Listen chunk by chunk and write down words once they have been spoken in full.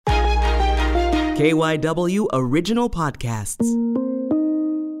KYW Original Podcasts.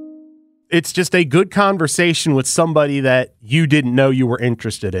 It's just a good conversation with somebody that you didn't know you were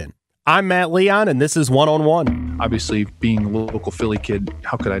interested in. I'm Matt Leon, and this is One-on-One. Obviously, being a local Philly kid,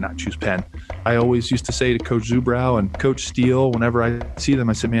 how could I not choose Penn? I always used to say to Coach Zubrow and Coach Steele, whenever I see them,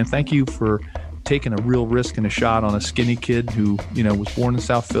 I said, man, thank you for taking a real risk and a shot on a skinny kid who, was born in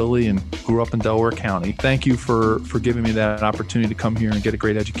South Philly and grew up in Delaware County. Thank you for giving me that opportunity to come here and get a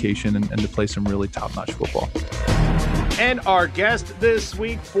great education and to play some really top-notch football. And our guest this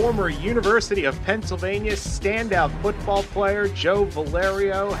week, former University of Pennsylvania standout football player Joe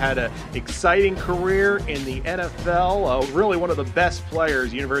Valerio, had an exciting career in the NFL. Really one of the best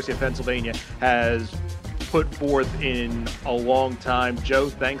players University of Pennsylvania has put forth in a long time. Joe,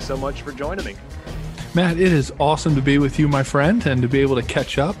 thanks so much for joining me. Matt, it is awesome to be with you, my friend, and to be able to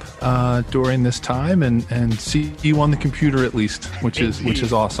catch up during this time and see you on the computer at least, which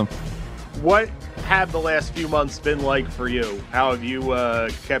is awesome. What have the last few months been like for you? How have you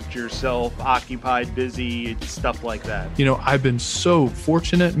kept yourself occupied, busy, stuff like that? I've been so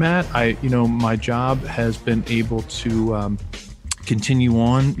fortunate, Matt. My job has been able to continue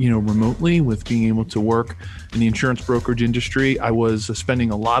on, remotely with being able to work in the insurance brokerage industry. I was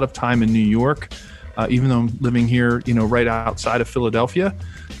spending a lot of time in New York, even though I'm living here, right outside of Philadelphia.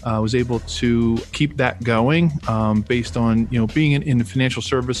 I was able to keep that going based on, being in the financial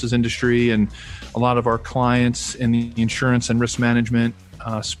services industry, and a lot of our clients in the insurance and risk management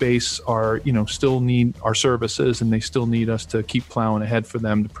space are, still need our services, and they still need us to keep plowing ahead for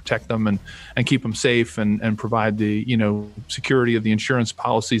them to protect them and keep them safe and provide the, security of the insurance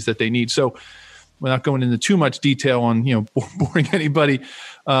policies that they need. So without going into too much detail on, boring anybody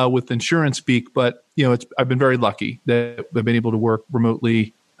with insurance speak, but, I've been very lucky that I've been able to work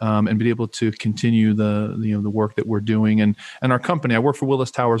remotely and be able to continue the work that we're doing. And our company, I work for Willis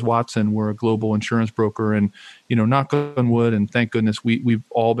Towers Watson. We're a global insurance broker, and, knock on wood, and thank goodness we've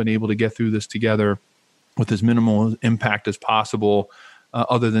all been able to get through this together with as minimal impact as possible,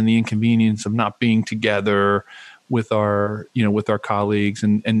 other than the inconvenience of not being together with our colleagues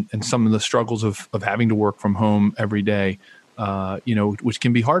and some of the struggles of having to work from home every day. Which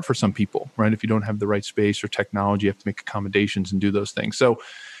can be hard for some people, right? If you don't have the right space or technology, you have to make accommodations and do those things. So,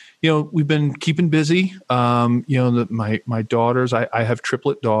 we've been keeping busy. My daughters, I have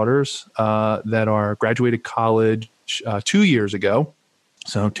triplet daughters that are graduated college 2 years ago.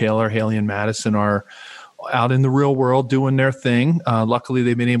 So Taylor, Haley, and Madison are out in the real world doing their thing. Luckily,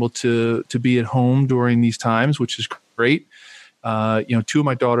 they've been able to be at home during these times, which is great. Two of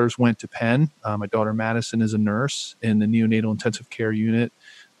my daughters went to Penn. My daughter Madison is a nurse in the neonatal intensive care unit,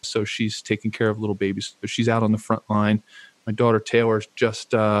 so she's taking care of little babies. So she's out on the front line. My daughter Taylor's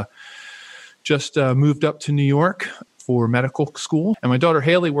just moved up to New York for medical school, and my daughter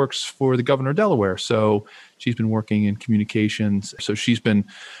Haley works for the governor of Delaware. So she's been working in communications. So she's been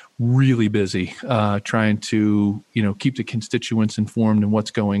really busy trying to keep the constituents informed in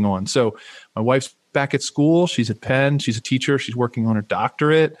what's going on. So my wife's back at school. She's at Penn. She's a teacher. She's working on her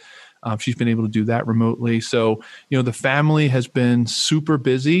doctorate. She's been able to do that remotely. So, the family has been super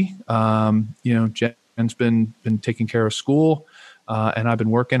busy. Jen's been taking care of school, and I've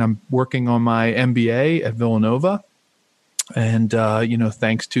been working. I'm working on my MBA at Villanova, and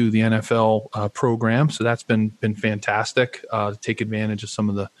thanks to the NFL program. So that's been fantastic to take advantage of some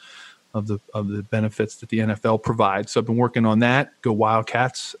of the benefits that the NFL provides. So I've been working on that, go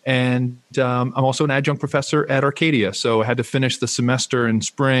Wildcats. And I'm also an adjunct professor at Arcadia. So I had to finish the semester in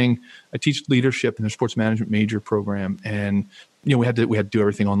spring. I teach leadership in their sports management major program. And, we had to do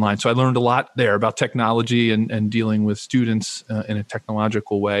everything online. So I learned a lot there about technology and dealing with students in a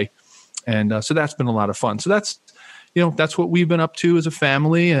technological way. And so that's been a lot of fun. So that's what we've been up to as a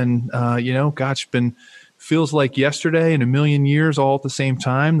family. And, feels like yesterday in a million years all at the same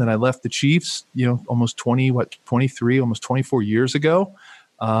time that I left the Chiefs, almost 23, almost 24 years ago.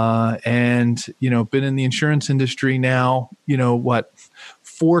 And been in the insurance industry now,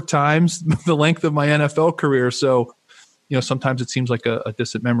 4 times the length of my NFL career. So, sometimes it seems like a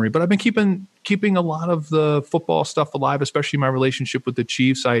distant memory, but I've been keeping a lot of the football stuff alive, especially my relationship with the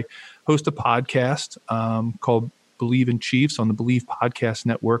Chiefs. I host a podcast called Believe in Chiefs on the Believe Podcast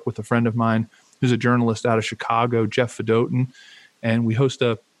Network with a friend of mine who's a journalist out of Chicago, Jeff Fedotin. And we host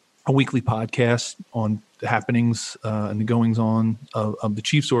a weekly podcast on the happenings and the goings-on of the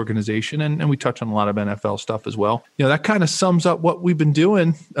Chiefs organization. And we touch on a lot of NFL stuff as well. That kind of sums up what we've been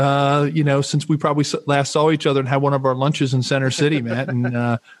doing, since we probably last saw each other and had one of our lunches in Center City, Matt. And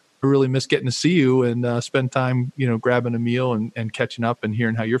I really miss getting to see you and spend time, grabbing a meal and catching up and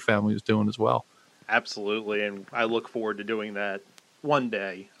hearing how your family is doing as well. Absolutely. And I look forward to doing that one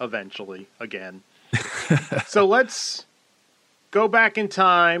day, eventually, again. So let's go back in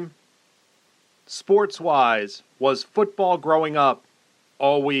time. Sports-wise, was football growing up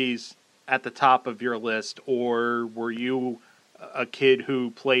always at the top of your list, or were you a kid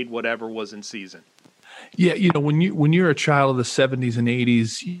who played whatever was in season? Yeah, when you're a child of the 70s and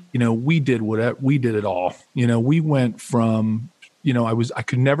 80s, we did it all. We went from, I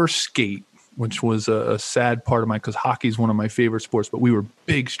could never skate, which was a sad part of because hockey is one of my favorite sports, but we were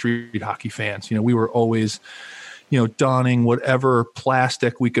big street hockey fans. We were always, donning whatever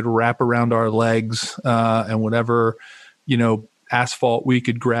plastic we could wrap around our legs, and whatever, asphalt we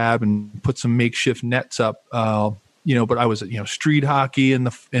could grab and put some makeshift nets up. But I was, street hockey in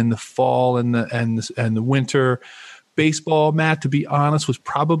the fall and the winter. Baseball, Matt, to be honest, was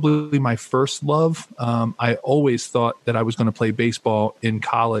probably my first love. I always thought that I was going to play baseball in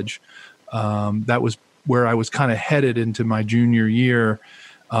college. That was where I was kind of headed into my junior year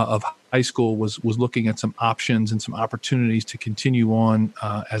of high school. Was looking at some options and some opportunities to continue on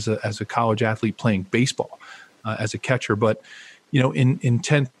as a college athlete playing baseball as a catcher. But in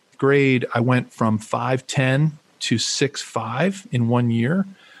 10th grade, I went from 5'10" to 6'5" in 1 year.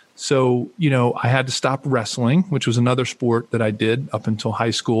 So, I had to stop wrestling, which was another sport that I did up until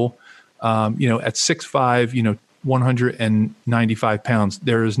high school. At 6'5", 195 pounds,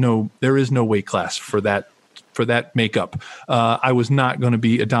 there is no weight class for that makeup. I was not going to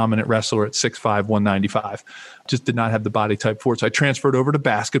be a dominant wrestler at 6'5", 195. Just did not have the body type for it. So I transferred over to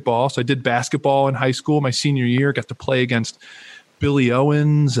basketball. So I did basketball in high school. My senior year, got to play against Billy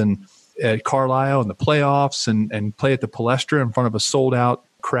Owens and at Carlisle in the playoffs and play at the Palestra in front of a sold out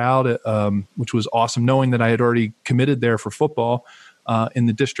crowd, which was awesome, knowing that I had already committed there for football in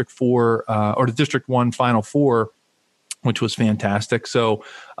the District 4 or the District 1 Final Four, which was fantastic. So,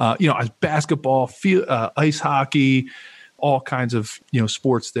 I was basketball, ice hockey, all kinds of,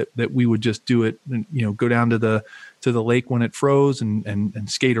 sports that we would just do it and, go down to the lake when it froze and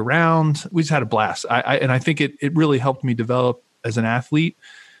skate around. We just had a blast. I think it really helped me develop as an athlete.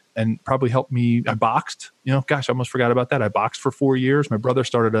 And probably helped me. I boxed, I almost forgot about that. I boxed for 4 years. My brother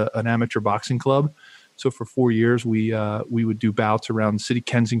started an amateur boxing club. So for 4 years, we would do bouts around City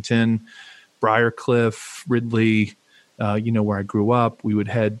Kensington, Briarcliff, Ridley, where I grew up. We would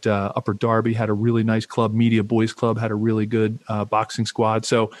head Upper Darby, had a really nice club. Media Boys Club had a really good boxing squad.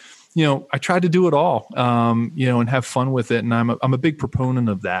 So, I tried to do it all, and have fun with it. And I'm a big proponent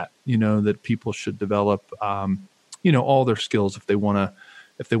of that, that people should develop, all their skills if they want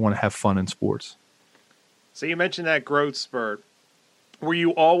to have fun in sports. So you mentioned that growth spurt. Were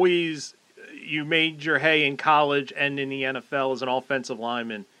you always, you made your hay in college and in the NFL as an offensive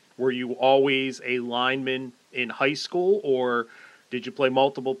lineman. Were you always a lineman in high school, or did you play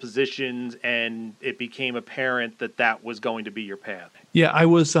multiple positions and it became apparent that was going to be your path? Yeah, I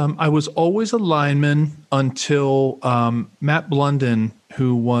was always a lineman until Matt Blunden,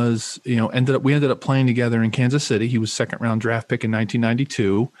 who was, we ended up playing together in Kansas City. He was second round draft pick in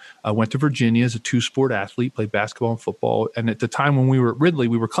 1992. Went to Virginia as a two-sport athlete, played basketball and football. And at the time when we were at Ridley,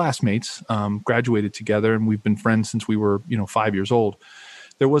 we were classmates, graduated together, and we've been friends since we were, 5 years old.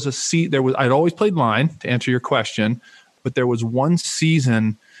 I'd always played line, to answer your question, but there was one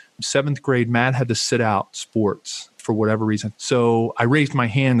season, 7th grade, Matt had to sit out sports for whatever reason. So I raised my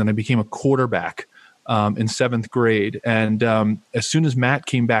hand and I became a quarterback in 7th grade. And as soon as Matt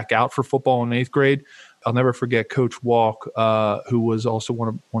came back out for football in 8th grade, I'll never forget Coach Walk, who was also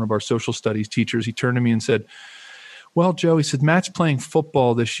one of our social studies teachers. He turned to me and said, "Well, Joe," he said, "Matt's playing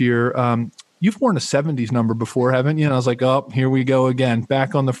football this year. You've worn a 70s number before, haven't you?" And I was like, "Oh, here we go again,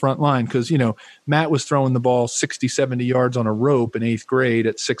 back on the front line." Because, Matt was throwing the ball 60, 70 yards on a rope in 8th grade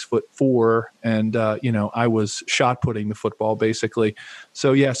at 6'4", and, I was shot putting the football basically.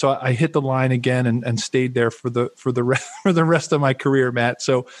 So, so I hit the line again and stayed there for the rest of my career, Matt.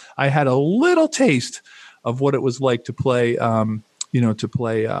 So I had a little taste of what it was like to play, to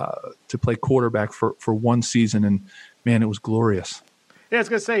play quarterback for one season. And, man, it was glorious. Yeah, I was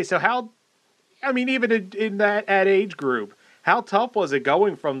going to say, even in that age group, how tough was it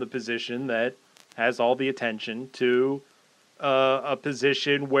going from the position that has all the attention to a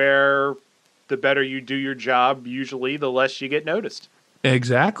position where the better you do your job, usually the less you get noticed?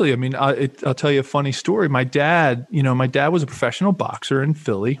 Exactly. I'll tell you a funny story. My dad was a professional boxer in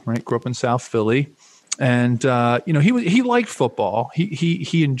Philly, right? Grew up in South Philly. And, he liked football.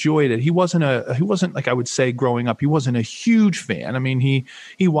 He enjoyed it. He wasn't like, I would say, growing up, he wasn't a huge fan.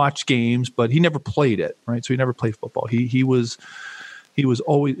 He watched games, but he never played it. Right. So he never played football. He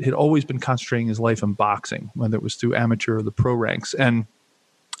had always been concentrating his life in boxing, whether it was through amateur or the pro ranks. And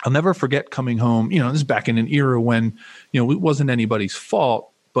I'll never forget coming home, this is back in an era when, it wasn't anybody's fault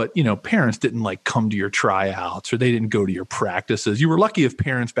but parents didn't like come to your tryouts or they didn't go to your practices. You were lucky if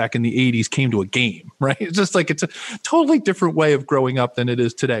parents back in the 80s came to a game, right? It's just like, it's a totally different way of growing up than it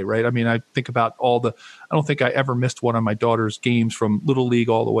is today, right? I mean, I think about I don't think I ever missed one of my daughter's games from Little League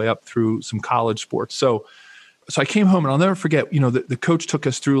all the way up through some college sports. So I came home, and I'll never forget, the coach took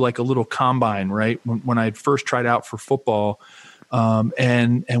us through like a little combine, right? When I had first tried out for football,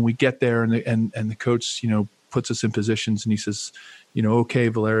 and we get there, and the coach, puts us in positions, and he says, okay,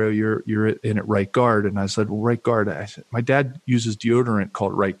 Valerio, you're in at right guard. And I said, well, right guard. I said, my dad uses deodorant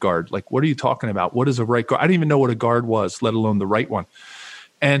called right guard. Like, what are you talking about? What is a right guard? I didn't even know what a guard was, let alone the right one.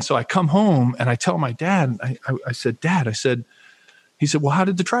 And so I come home and I tell my dad, I said, Dad, he said, well, how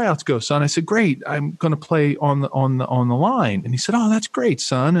did the tryouts go, son? I said, great. I'm going to play on the line. And he said, oh, that's great,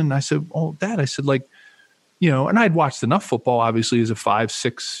 son. And I said, oh, Dad, I said, like, and I'd watched enough football, obviously, as a 5,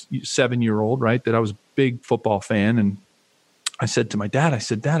 6, 7-year-old, right, that I was a big football fan. And I said to my dad,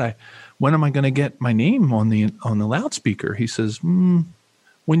 Dad, when am I going to get my name on the loudspeaker? He says, when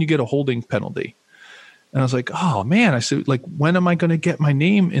you get a holding penalty. And I was like, oh, man. I said, like, when am I going to get my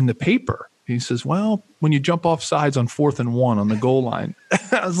name in the paper? He says, well, when you jump off sides on 4th and 1 on the goal line.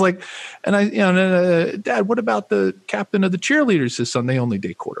 I was like, and Dad, what about the captain of the cheerleaders? He says, son, they only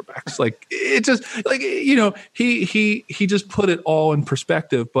date quarterbacks. Like, it just like, he just put it all in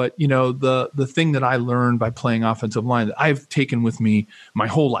perspective. But, the thing that I learned by playing offensive line that I've taken with me my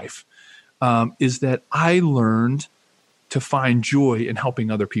whole life is that I learned to find joy in helping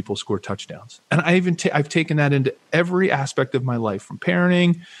other people score touchdowns. And I've taken that into every aspect of my life, from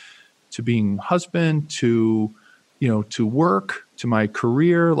parenting to being a husband, to work, to my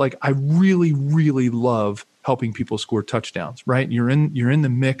career. Like, I really, really love helping people score touchdowns, right? You're in the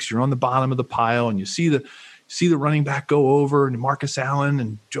mix, you're on the bottom of the pile, and you see the running back go over, and Marcus Allen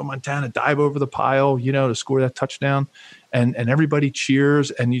and Joe Montana dive over the pile, to score that touchdown. And everybody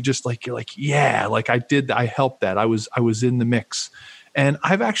cheers, and you're like, yeah, like I helped that. I was in the mix. And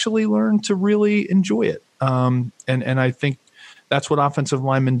I've actually learned to really enjoy it. And I think that's what offensive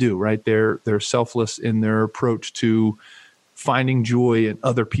linemen do, right? They're selfless in their approach to finding joy in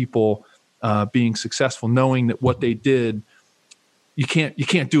other people being successful, knowing that what they did, you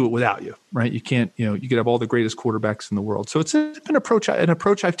can't do it without you, right? You can't, you could have all the greatest quarterbacks in the world. So it's an approach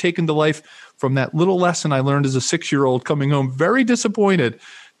I've taken to life from that little lesson I learned as a 6-year-old, coming home very disappointed,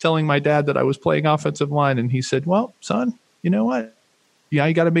 telling my dad that I was playing offensive line. And he said, well, son, you know what? Yeah,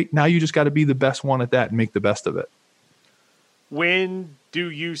 you just got to be the best one at that and make the best of it. When do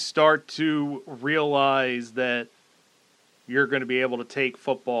you start to realize that you're going to be able to take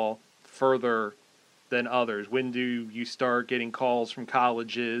football further than others? When do you start getting calls from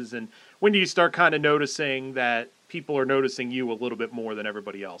colleges? And when do you start kind of noticing that people are noticing you a little bit more than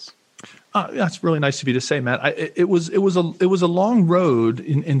everybody else? That's really nice of you to say, Matt. It was a long road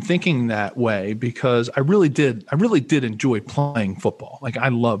in thinking that way, because I really did enjoy playing football. Like, I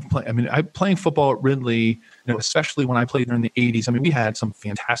loved playing. I mean, playing football at Ridley, especially when I played there in the 80s. I mean, we had some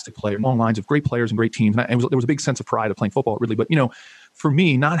fantastic players, long lines of great players and great teams. And there was a big sense of pride of playing football at Ridley. But, for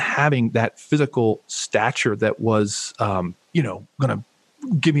me, not having that physical stature that was, going to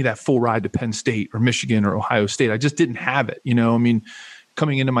give me that full ride to Penn State or Michigan or Ohio State, I just didn't have it.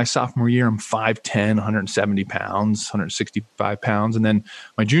 Coming into my sophomore year, I'm 5'10", 170 pounds, 165 pounds. And then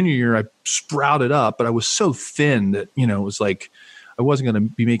my junior year, I sprouted up, but I was so thin that, it was like I wasn't going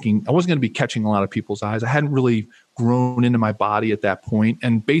to be catching a lot of people's eyes. I hadn't really grown into my body at that point.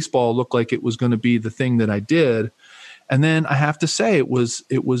 And baseball looked like it was going to be the thing that I did. And then I have to say, it was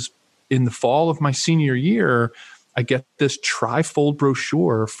in the fall of my senior year, I get this trifold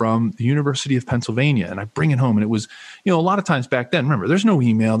brochure from the University of Pennsylvania, and I bring it home. And it was, a lot of times back then, remember, there's no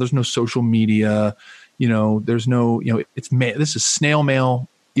email, there's no social media, there's no, this is snail mail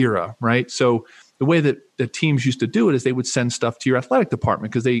era, right? So the way that the teams used to do it is they would send stuff to your athletic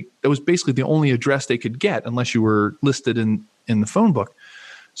department, because that was basically the only address they could get unless you were listed in the phone book.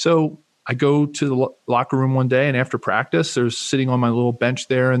 So I go to the locker room one day, and after practice, there's sitting on my little bench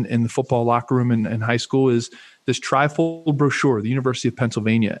there in the football locker room in high school is this trifold brochure, the University of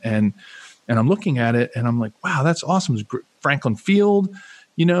Pennsylvania. And I'm looking at it, and I'm like, wow, that's awesome. It's Franklin Field,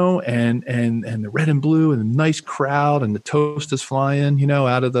 and the red and blue and the nice crowd, and the toast is flying,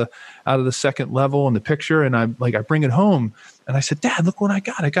 out of the second level in the picture. And I'm like, I bring it home, and I said, Dad, look what I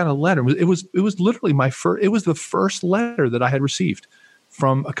got. I got a letter. It was literally it was the first letter that I had received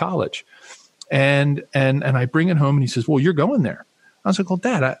from a college. And I bring it home, and he says, well, you're going there. I was like, well,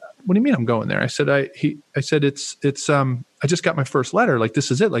 Dad, what do you mean I'm going there? I said, I said, it's I just got my first letter. Like,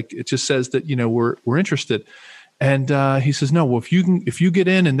 this is it. Like, it just says that, we're interested. And he says, no, well, if you get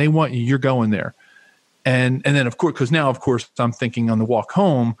in and they want you, you're going there. And then of course, I'm thinking on the walk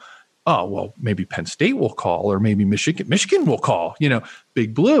home, oh, well, maybe Penn State will call, or maybe Michigan will call,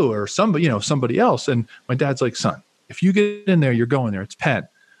 Big Blue or somebody else. And my dad's like, son, if you get in there, you're going there. It's Penn,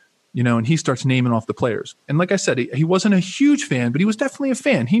 and he starts naming off the players. And like I said, he wasn't a huge fan, but he was definitely a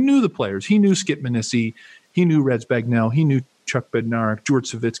fan. He knew the players. He knew Skip Manisi. He knew Reds Bagnell. He knew Chuck Bednarik, George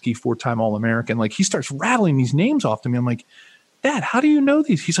Savitsky, 4-time All-American. Like, he starts rattling these names off to me. I'm like, Dad, how do you know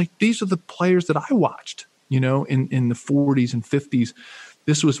these? He's like, these are the players that I watched, in the 40s and 50s.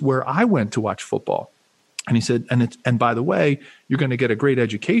 This was where I went to watch football. And he said, and by the way, you're going to get a great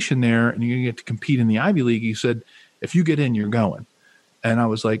education there, and you're going to get to compete in the Ivy League. He said, if you get in, you're going. And I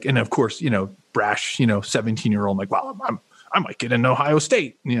was like, and of course, brash, 17-year-old, I'm like, well, I might get in Ohio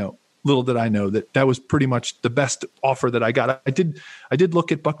State. Little did I know that was pretty much the best offer that I got. I did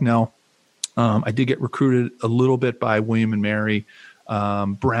look at Bucknell. I did get recruited a little bit by William and Mary.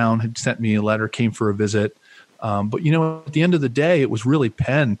 Brown had sent me a letter, came for a visit. But, at the end of the day, it was really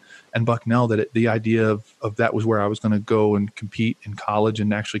Penn and Bucknell that the idea of that was where I was going to go and compete in college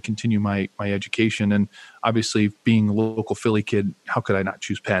and actually continue my education. And obviously, being a local Philly kid, how could I not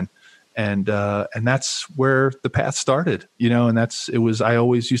choose Penn? And that's where the path started, and I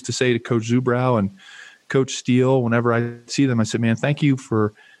always used to say to Coach Zubrow and Coach Steele, whenever I see them, I said, man, thank you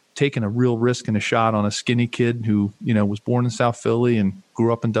for taking a real risk and a shot on a skinny kid who, was born in South Philly and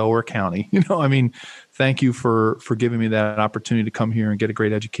grew up in Delaware County. Thank you for giving me that opportunity to come here and get a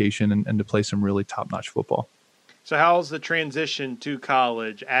great education and to play some really top-notch football. So how's the transition to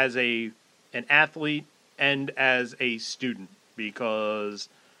college as an athlete and as a student? Because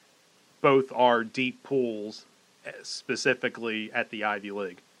both are deep pools, specifically at the Ivy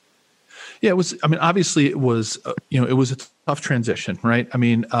League. Yeah, obviously it was a tough transition, right?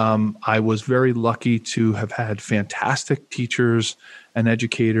 I was very lucky to have had fantastic teachers and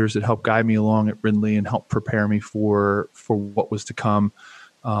educators that helped guide me along at Ridley and help prepare me for what was to come.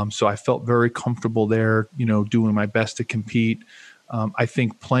 So I felt very comfortable there, doing my best to compete. I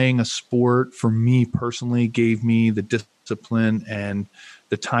think playing a sport for me personally gave me the discipline and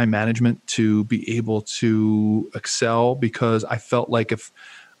the time management to be able to excel, because I felt like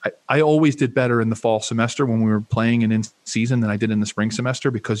I always did better in the fall semester when we were playing and in season than I did in the spring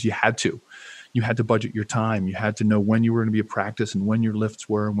semester, because you had to budget your time. You had to know when you were going to be at practice and when your lifts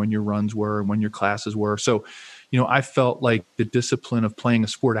were and when your runs were and when your classes were. So, I felt like the discipline of playing a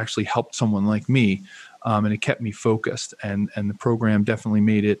sport actually helped someone like me, and it kept me focused. And the program definitely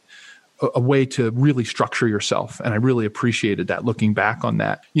made it a way to really structure yourself. And I really appreciated that, looking back on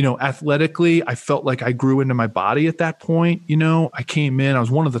that. Athletically, I felt like I grew into my body at that point. I came in, I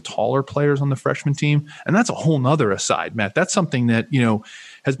was one of the taller players on the freshman team. And that's a whole nother aside, Matt. That's something that,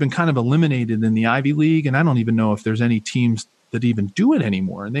 has been kind of eliminated in the Ivy League. And I don't even know if there's any teams that even do it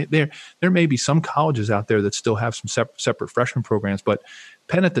anymore. And there may be some colleges out there that still have some separate freshman programs, but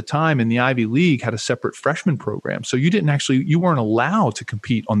Penn at the time in the Ivy League had a separate freshman program. So you weren't allowed to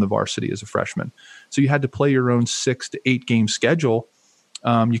compete on the varsity as a freshman. So you had to play your own 6 to 8 game schedule.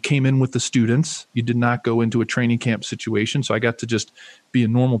 You came in with the students. You did not go into a training camp situation. So I got to just be a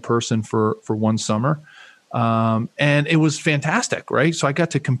normal person for one summer. And it was fantastic, right? So I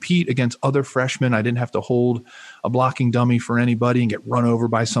got to compete against other freshmen. I didn't have to hold a blocking dummy for anybody and get run over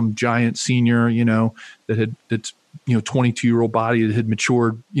by some giant senior, that's 22-year-old body that had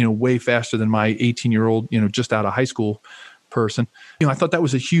matured, way faster than my 18-year-old, just out of high school person. I thought that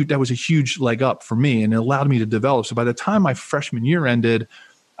was a huge leg up for me, and it allowed me to develop. So by the time my freshman year ended,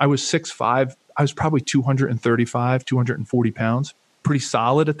 I was 6'5". I was probably 235, 240 pounds. Pretty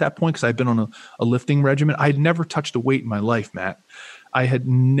solid at that point because I'd been on a lifting regimen. I had never touched a weight in my life, Matt. I had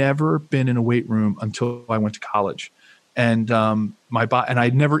never been in a weight room until I went to college. And my body, and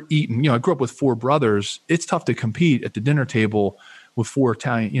I'd never eaten. I grew up with 4 brothers. It's tough to compete at the dinner table with 4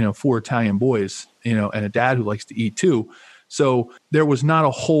 Italian boys, and a dad who likes to eat too. So there was not a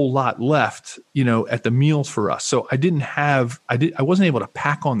whole lot left, at the meals for us. So I wasn't able to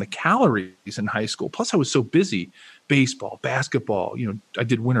pack on the calories in high school. Plus I was so busy, baseball, basketball, I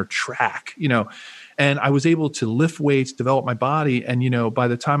did winter track, and I was able to lift weights, develop my body. And, by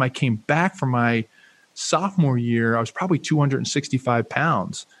the time I came back from my sophomore year, I was probably 265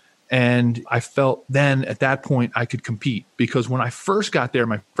 pounds. And I felt then at that point I could compete, because when I first got there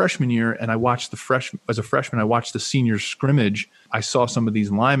my freshman year and I watched as a freshman, I watched the seniors scrimmage. I saw some of these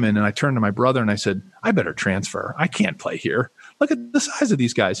linemen and I turned to my brother and I said, I better transfer. I can't play here. Look at the size of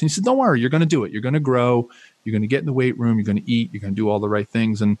these guys. And he said, don't worry, you're going to do it. You're going to grow. You're going to get in the weight room. You're going to eat. You're going to do all the right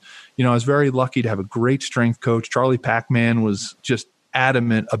things. And, I was very lucky to have a great strength coach. Charlie Pac-Man was just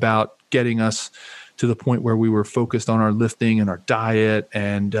adamant about getting us to the point where we were focused on our lifting and our diet.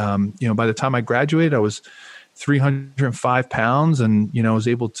 And, by the time I graduated, I was 305 pounds and, I was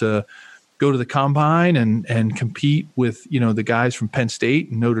able to go to the combine and compete with, the guys from Penn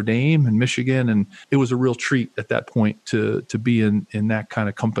State and Notre Dame and Michigan. And it was a real treat at that point to be in that kind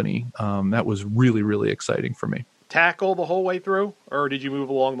of company. That was really, really exciting for me. Tackle the whole way through, or did you move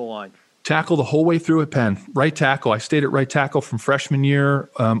along the line? Tackle the whole way through at Penn. Right tackle. I stayed at right tackle from freshman year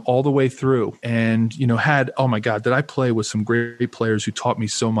all the way through. And, oh my God, did I play with some great players who taught me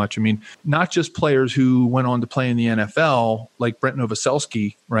so much. I mean, not just players who went on to play in the NFL, like Brent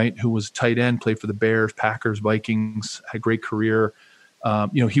Novoselsky, right, who was tight end, played for the Bears, Packers, Vikings, had a great career.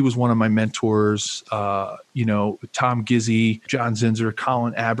 He was one of my mentors, Tom Gizzi, John Zinser,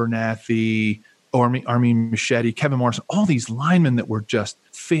 Colin Abernathy, Armin Machete, Kevin Morrison, all these linemen that were just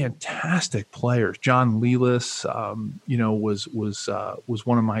fantastic players. John Lelis, was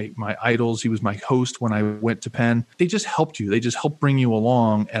one of my idols. He was my host when I went to Penn. They just helped you. They just helped bring you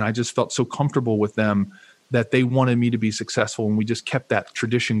along. And I just felt so comfortable with them that they wanted me to be successful. And we just kept that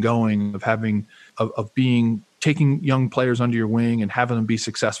tradition going of taking young players under your wing and having them be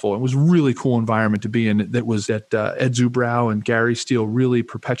successful. It was a really cool environment to be in. Ed Zubrow and Gary Steele really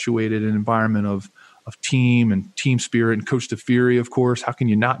perpetuated an environment of team and team spirit, and Coach DeFury, of course. How can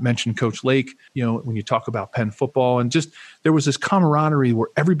you not mention Coach Lake, when you talk about Penn football? And just there was this camaraderie where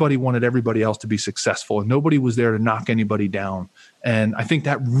everybody wanted everybody else to be successful and nobody was there to knock anybody down. And I think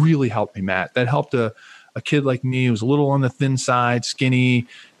that really helped me, Matt. That helped a kid like me who was a little on the thin side, skinny,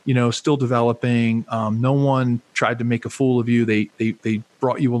 still developing. No one tried to make a fool of you. They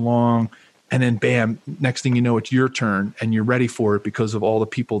brought you along, and then bam, next thing you know, it's your turn and you're ready for it because of all the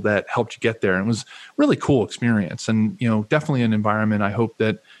people that helped you get there. And it was a really cool experience, and, definitely an environment I hope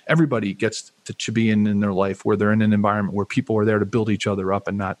that everybody gets to be in their life, where they're in an environment where people are there to build each other up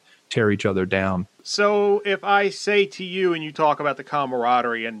and not tear each other down. So if I say to you, and you talk about the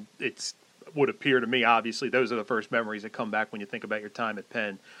camaraderie, and it's would appear to me, obviously, those are the first memories that come back when you think about your time at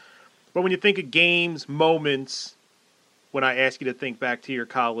Penn. But when you think of games, moments, when I ask you to think back to your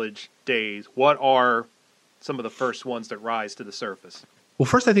college days, what are some of the first ones that rise to the surface? Well,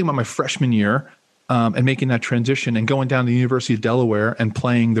 first I think about my freshman year and making that transition and going down to the University of Delaware and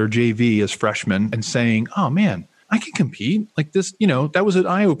playing their JV as freshmen and saying, oh, man, I can compete like this. That was an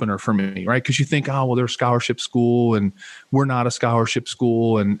eye opener for me, right? Because you think, oh, well, they're a scholarship school and we're not a scholarship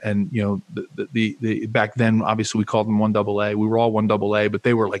school. And the back then, obviously, we called them 1AA. We were all 1AA, but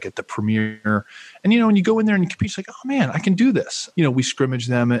they were like at the premier. And, when you go in there and you compete, it's like, oh, man, I can do this. We scrimmaged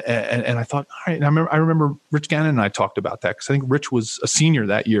them. And I thought, all right. And I remember Rich Gannon and I talked about that because I think Rich was a senior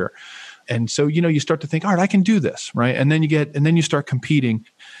that year. And so, you start to think, all right, I can do this, right? And then you start competing.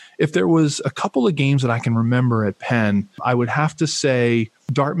 If there was a couple of games that I can remember at Penn, I would have to say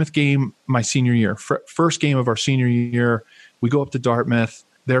Dartmouth game my senior year. First game of our senior year, we go up to Dartmouth.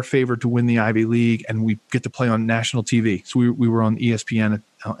 They're favored to win the Ivy League, and we get to play on national TV. So we were on ESPN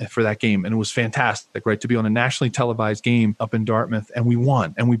for that game, and it was fantastic, right, to be on a nationally televised game up in Dartmouth, and we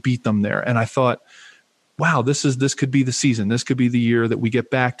won, and we beat them there. And I thought, wow, this could be the season. This could be the year that we get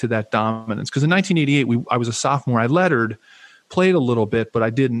back to that dominance. Because in 1988, I was a sophomore. I lettered, played a little bit, but I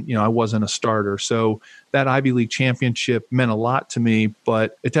didn't, I wasn't a starter. So that Ivy League championship meant a lot to me,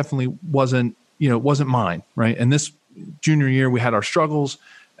 but it definitely wasn't mine, right? And this junior year, we had our struggles.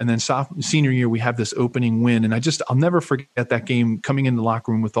 And then senior year, we have this opening win. And I'll never forget that game, coming in the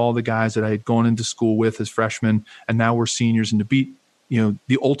locker room with all the guys that I had gone into school with as freshmen. And now we're seniors, and to beat,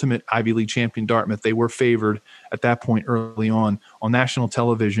 the ultimate Ivy League champion Dartmouth. They were favored at that point early on national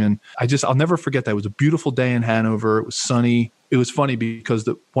television. I'll never forget that. It was a beautiful day in Hanover. It was sunny. It was funny because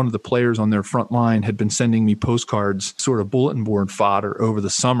one of the players on their front line had been sending me postcards, sort of bulletin board fodder over the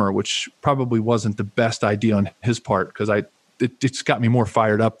summer, which probably wasn't the best idea on his part because it just got me more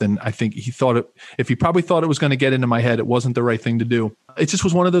fired up than I think he thought it. If he probably thought it was going to get into my head, it wasn't the right thing to do. It just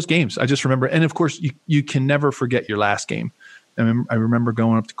was one of those games. I just remember. And of course, you can never forget your last game. I remember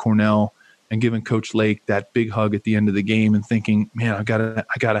going up to Cornell and giving Coach Lake that big hug at the end of the game and thinking, man, I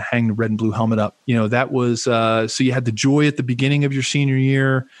gotta hang the red and blue helmet up. That was, so you had the joy at the beginning of your senior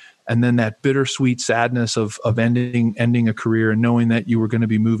year, and then that bittersweet sadness of ending a career and knowing that you were going to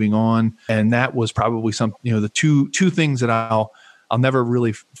be moving on. And that was probably the two things that I'll never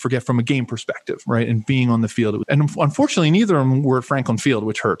really forget from a game perspective, right? And being on the field. And unfortunately, neither of them were at Franklin Field,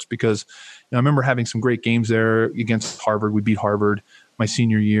 which hurts because I remember having some great games there against Harvard. We beat Harvard my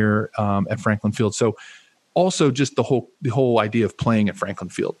senior year at Franklin Field. So also just the whole idea of playing at Franklin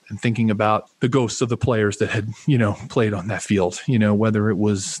Field and thinking about the ghosts of the players that had, played on that field, whether it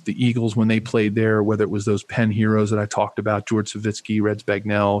was the Eagles when they played there, whether it was those Penn heroes that I talked about, George Savitsky, Reds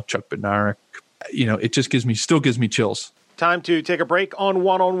Bagnell, Chuck Bednarik, it just still gives me chills. Time to take a break on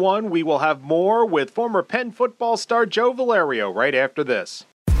One-on-One. We will have more with former Penn football star Joe Valerio right after this.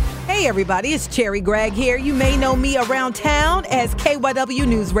 Hey everybody, it's Cherry Gregg here. You may know me around town as KYW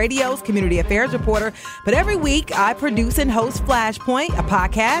News Radio's community affairs reporter, but every week I produce and host Flashpoint, a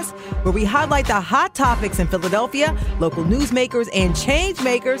podcast where we highlight the hot topics in Philadelphia, local newsmakers and change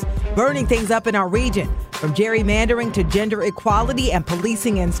makers burning things up in our region. From gerrymandering to gender equality and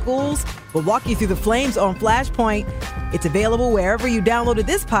policing in schools, we'll walk you through the flames on Flashpoint. It's available wherever you downloaded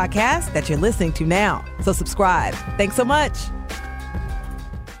this podcast that you're listening to now. So subscribe. Thanks so much.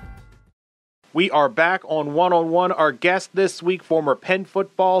 We are back on One-on-One. Our guest this week, former Penn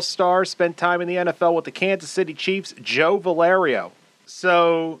football star, spent time in the NFL with the Kansas City Chiefs, Joe Valerio.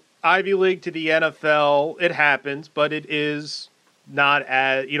 So, Ivy League to the NFL, it happens, but it is not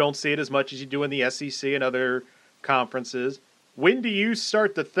as, you don't see it as much as you do in the SEC and other conferences. When do you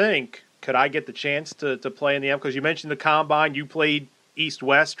start to think, could I get the chance to play in the NFL? Because you mentioned the Combine, you played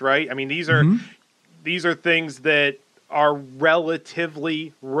East-West, right? I mean, these are things that are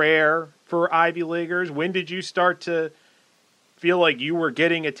relatively rare for Ivy Leaguers. When did you start to feel like you were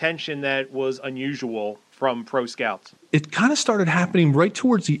getting attention that was unusual from pro scouts? It kind of started happening right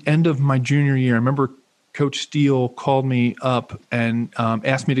towards the end of my junior year. I remember Coach Steele called me up and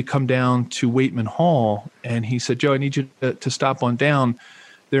asked me to come down to Waitman Hall. And he said, Joe, I need you to stop on down.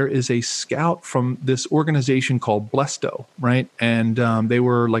 There is a scout from this organization called Blesto, right? And they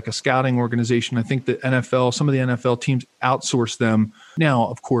were like a scouting organization. I think the NFL, some of the NFL teams outsource them. Now,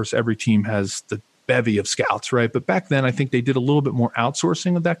 of course, every team has the bevy of scouts, right? But back then, I think they did a little bit more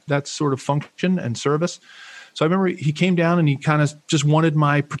outsourcing of that sort of function and service. So I remember he came down and he kind of just wanted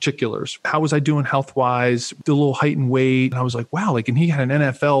my particulars. How was I doing health-wise? Did a little height and weight. And I was like, wow, and he had an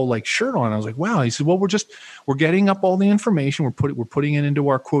NFL shirt on. I was like, wow. He said, well, we're getting up all the information. We're putting it into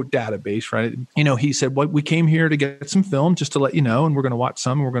our quote database, right? He said, we came here to get some film just to let you know, and we're going to watch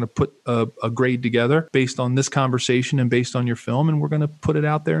some, and we're going to put a grade together based on this conversation and based on your film, and we're going to put it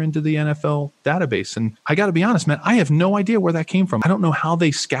out there into the NFL database. And I got to be honest, man, I have no idea where that came from. I don't know how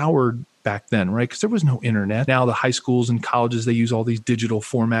they scoured back then, right? Because there was no internet. Now the high schools and colleges, they use all these digital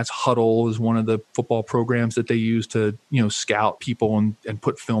formats. Huddle is one of the football programs that they use to, scout people and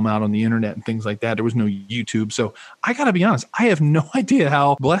put film out on the internet and things like that. There was no YouTube. So I got to be honest, I have no idea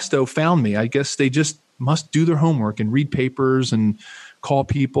how Blesto found me. I guess they just must do their homework and read papers and call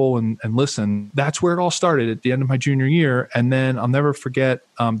people and listen. That's where it all started at the end of my junior year. And then I'll never forget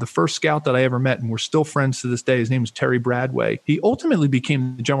the first scout that I ever met, and we're still friends to this day. His name was Terry Bradway. He ultimately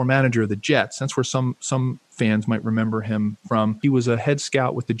became the general manager of the Jets. That's where some fans might remember him from. He was a head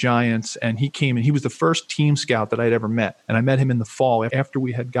scout with the Giants, and he came and he was the first team scout that I'd ever met. And I met him in the fall after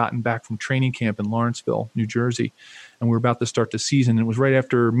we had gotten back from training camp in Lawrenceville, New Jersey. And we were about to start the season. And it was right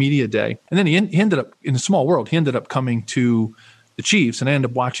after media day. And then he ended up, in a small world, he ended up coming to the Chiefs, and I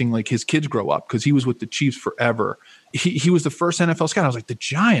ended up watching his kids grow up because he was with the Chiefs forever. He was the first NFL scout. I was like, the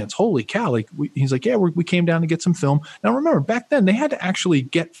Giants, holy cow. He's like, yeah, we came down to get some film. Now remember, back then they had to actually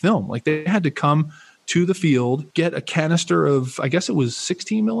get film. They had to come to the field, get a canister of, I guess it was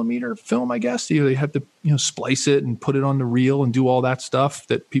 16 millimeter film, I guess. They had to, splice it and put it on the reel and do all that stuff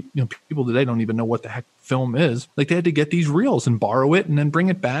that people today don't even know what the heck film is. They had to get these reels and borrow it and then bring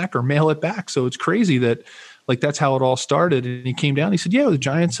it back or mail it back. So it's crazy that that's how it all started. And he came down, he said, yeah, the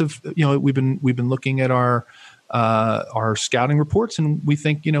Giants have, we've been looking at our scouting reports, and we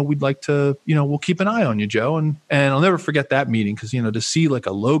think, we'd like to, we'll keep an eye on you, Joe. And I'll never forget that meeting because, to see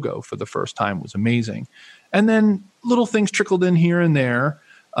a logo for the first time was amazing. And then little things trickled in here and there.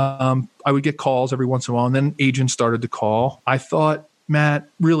 I would get calls every once in a while, and then agents started to call. I thought, Matt,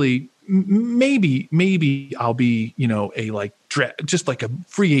 really, maybe I'll be, just like a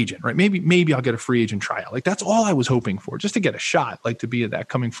free agent, right? Maybe I'll get a free agent tryout. That's all I was hoping for, just to get a shot, to be at that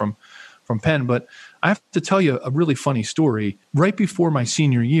coming from Penn. But I have to tell you a really funny story. Right before my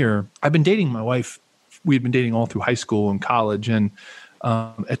senior year, I've been dating my wife. We had been dating all through high school and college. And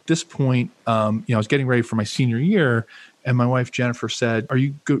at this point, I was getting ready for my senior year, and my wife, Jennifer, said, are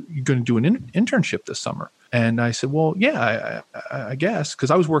you going to do an internship this summer? And I said, well, yeah, I guess, because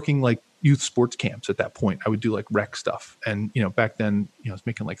I was working youth sports camps at that point. I would do rec stuff. And, back then, I was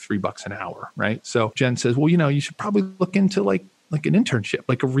making $3 an hour. Right. So Jen says, well, you should probably look into an internship,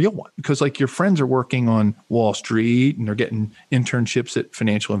 a real one, because your friends are working on Wall Street and they're getting internships at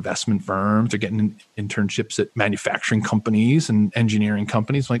financial investment firms. They're getting internships at manufacturing companies and engineering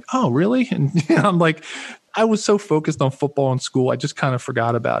companies. I'm like, oh, really? And I'm I was so focused on football in school, I just kind of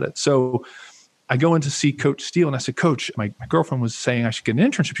forgot about it. So I go in to see Coach Steele, and I said, Coach, my girlfriend was saying I should get an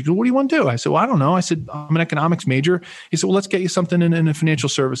internship. She goes, what do you want to do? I said, well, I don't know. I said, I'm an economics major. He said, well, let's get you something in financial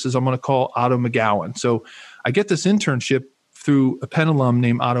services. I'm going to call Otto McGowan. So I get this internship through a Penn alum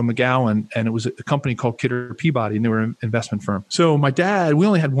named Otto McGowan, and it was a company called Kidder Peabody, and they were an investment firm. So my dad, we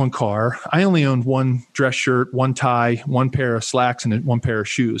only had one car. I only owned one dress shirt, one tie, one pair of slacks, and one pair of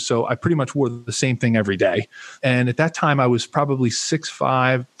shoes. So I pretty much wore the same thing every day. And at that time, I was probably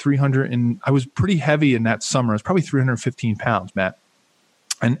 6'5", 300, and I was pretty heavy in that summer. I was probably 315 pounds, Matt.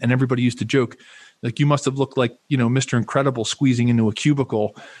 And everybody used to joke, like, you must have looked like, Mr. Incredible squeezing into a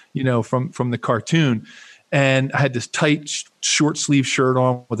cubicle, from the cartoon. And I had this tight short sleeve shirt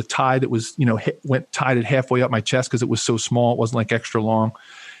on with a tie that was, tied it halfway up my chest because it was so small. It wasn't like extra long.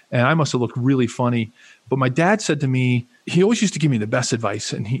 And I must have looked really funny. But my dad said to me, he always used to give me the best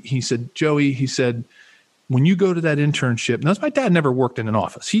advice. And he said, Joey, he said, when you go to that internship, now my dad never worked in an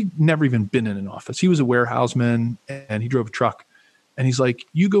office. He'd never even been in an office. He was a warehouseman and he drove a truck. And he's like,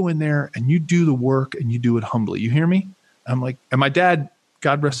 you go in there and you do the work and you do it humbly. You hear me? I'm like, and my dad,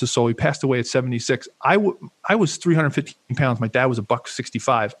 God rest his soul, he passed away at 76. I was 315 pounds. My dad was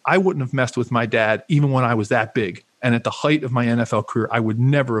 $165. I wouldn't have messed with my dad even when I was that big. And at the height of my NFL career, I would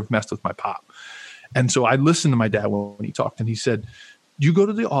never have messed with my pop. And so I listened to my dad when he talked, and he said, you go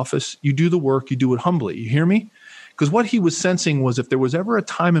to the office, you do the work, you do it humbly. You hear me? Because what he was sensing was if there was ever a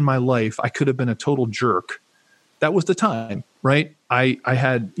time in my life I could have been a total jerk, that was the time, right? I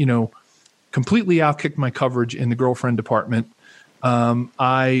had, completely outkicked my coverage in the girlfriend department.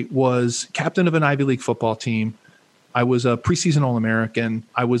 I was captain of an Ivy League football team. I was a preseason All-American.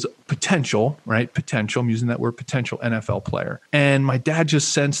 I was potential, right? Potential. I'm using that word, potential NFL player. And my dad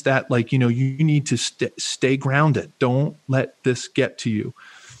just sensed that, like, you need to stay grounded. Don't let this get to you.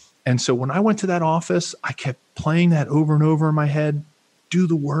 And so when I went to that office, I kept playing that over and over in my head. Do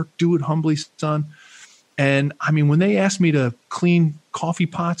the work, do it humbly, son. And I mean, when they asked me to clean coffee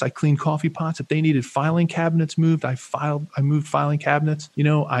pots, I cleaned coffee pots. If they needed filing cabinets moved, I moved filing cabinets.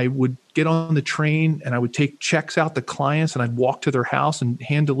 I would get on the train and I would take checks out to clients and I'd walk to their house and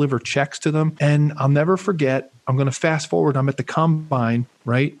hand deliver checks to them. And I'll never forget, I'm going to fast forward. I'm at the Combine,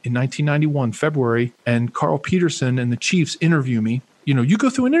 right, in 1991, February, and Carl Peterson and the Chiefs interview me. You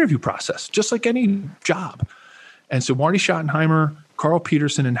go through an interview process, just like any job. And so Marty Schottenheimer, Carl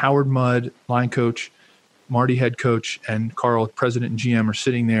Peterson, and Howard Mudd, line coach, Marty head coach, and Carl, president and GM, are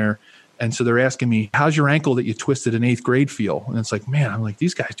sitting there. And so they're asking me, how's your ankle that you twisted in 8th grade feel? And it's like, man, I'm like,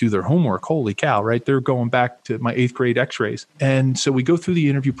 these guys do their homework. Holy cow, right? They're going back to my 8th grade x-rays. And so we go through the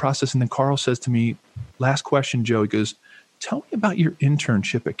interview process. And then Carl says to me, last question, Joe, he goes, tell me about your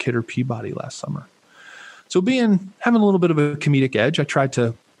internship at Kidder Peabody last summer. So having a little bit of a comedic edge, I tried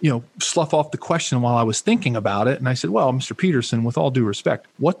to, slough off the question while I was thinking about it. And I said, well, Mr. Peterson, with all due respect,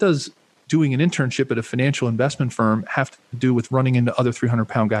 what does doing an internship at a financial investment firm have to do with running into other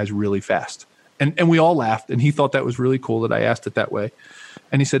 300-pound guys really fast? And we all laughed, and he thought that was really cool that I asked it that way.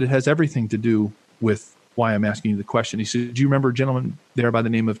 And he said, it has everything to do with why I'm asking you the question. He said, do you remember a gentleman there by the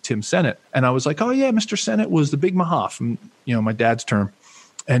name of Tim Sennett? And I was like, oh, yeah, Mr. Sennett was the big Maha from, my dad's term.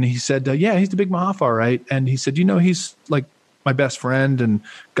 And he said, yeah, he's the big Maha, all right. And he said, he's like my best friend and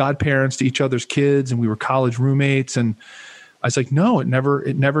godparents to each other's kids, and we were college roommates. And I was like, no, it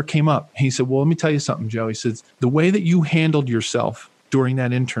never came up. He said, well, let me tell you something, Joe. He says, the way that you handled yourself during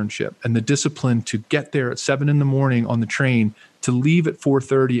that internship and the discipline to get there at 7 a.m. on the train, to leave at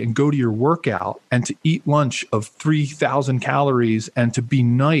 4:30 and go to your workout and to eat lunch of 3,000 calories and to be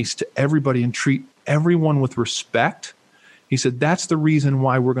nice to everybody and treat everyone with respect. He said, that's the reason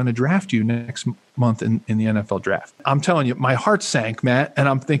why we're going to draft you next month in the NFL draft. I'm telling you, my heart sank, Matt. And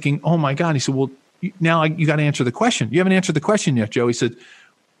I'm thinking, oh my God. He said, well, now you got to answer the question. You haven't answered the question yet, Joe. He said,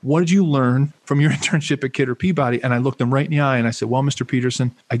 what did you learn from your internship at Kidder Peabody? And I looked him right in the eye and I said, well, Mr.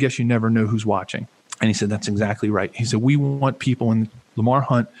 Peterson, I guess you never know who's watching. And he said, that's exactly right. He said, we want people in Lamar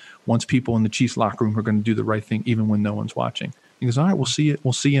Hunt wants people in the Chiefs locker room who are going to do the right thing, even when no one's watching. He goes, all right, we'll see you.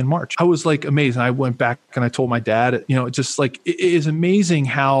 We'll see you in March. I was like amazed. I went back and I told my dad, it's just like, it is amazing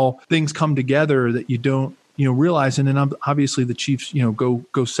how things come together that you don't, realize. And then obviously the Chiefs,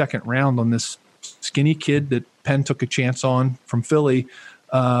 go second round on this skinny kid that Penn took a chance on from Philly,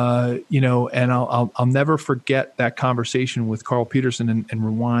 and I'll never forget that conversation with Carl Peterson and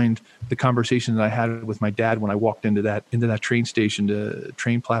rewind the conversation that I had with my dad when I walked into that train station, to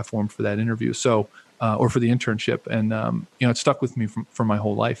train platform for that interview. So, or for the internship. And, it stuck with me for my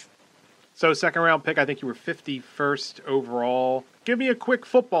whole life. So 2nd round pick, I think you were 51st overall. Give me a quick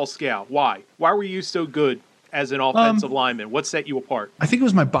football scout. Why were you so good as an offensive lineman? What set you apart? I think it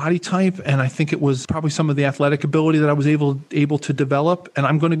was my body type, and I think it was probably some of the athletic ability that I was able to develop. And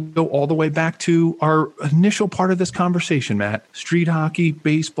I'm going to go all the way back to our initial part of this conversation, Matt. Street hockey,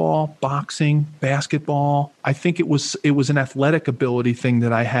 baseball, boxing, basketball. I think it was an athletic ability thing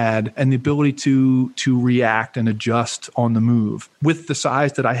that I had, and the ability to react and adjust on the move with the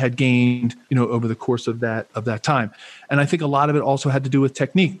size that I had gained, over the course of that time. And I think a lot of it also had to do with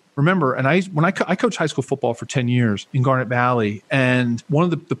technique. Remember, and I coached high school football for 10 years in Garnet Valley, and one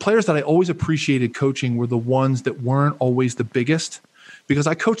of the players that I always appreciated coaching were the ones that weren't always the biggest, because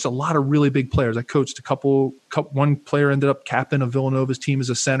I coached a lot of really big players. I coached one player ended up captain of Villanova's team as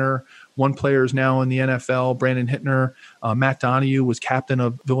a center. One player is now in the NFL, Brandon Hittner. Matt Donahue was captain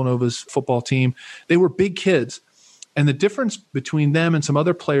of Villanova's football team. They were big kids. And the difference between them and some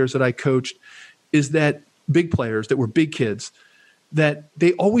other players that I coached is that big players that were big kids, that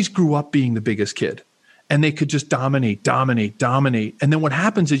they always grew up being the biggest kid, and they could just dominate. And then what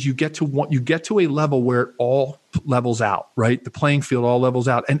happens is you get to a level where it all levels out, right? The playing field all levels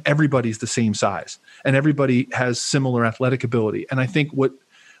out, and everybody's the same size, and everybody has similar athletic ability. And I think what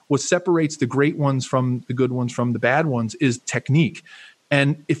separates the great ones from the good ones from the bad ones is technique.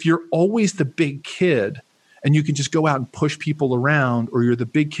 And if you're always the big kid, and you can just go out and push people around, or you're the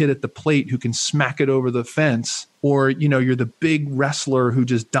big kid at the plate who can smack it over the fence, or, you're the big wrestler who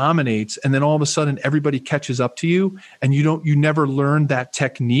just dominates, and then all of a sudden everybody catches up to you, and you never learn that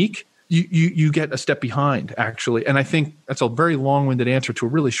technique, you get a step behind, actually. And I think that's a very long-winded answer to a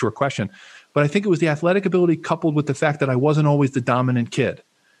really short question. But I think it was the athletic ability coupled with the fact that I wasn't always the dominant kid.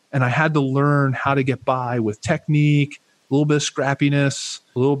 And I had to learn how to get by with technique, a little bit of scrappiness,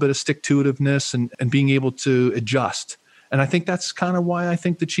 a little bit of stick-to-itiveness, and being able to adjust. And I think that's kind of why I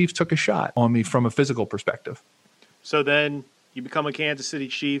think the Chiefs took a shot on me from a physical perspective. So then you become a Kansas City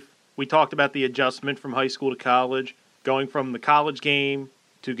Chief. We talked about the adjustment from high school to college, going from the college game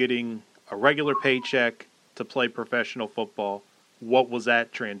to getting a regular paycheck to play professional football. What was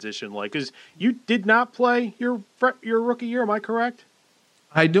that transition like? Because you did not play your rookie year, am I correct?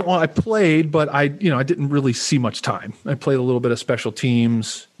 I played, but I didn't really see much time. I played a little bit of special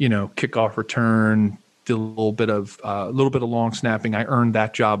teams, kickoff return, did a little bit of long snapping. I earned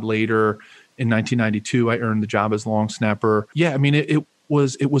that job later in 1992. I earned the job as long snapper. Yeah, I mean, it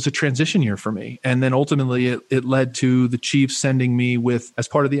was a transition year for me. And then ultimately it led to the Chiefs sending me as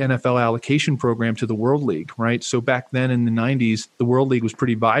part of the NFL allocation program to the World League, right? So back then in the 90s, the World League was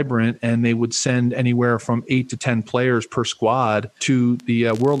pretty vibrant, and they would send anywhere from 8 to 10 players per squad to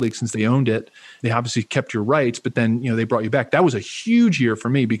the World League since they owned it. They obviously kept your rights, but then, they brought you back. That was a huge year for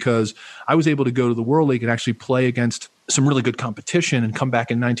me because I was able to go to the World League and actually play against some really good competition and come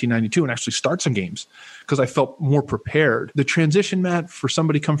back in 1992 and actually start some games because I felt more prepared. The transition, Matt, for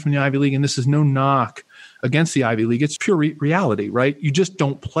somebody coming from the Ivy League, and this is no knock against the Ivy League, it's pure reality, right? You just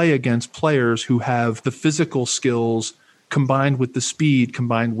don't play against players who have the physical skills combined with the speed,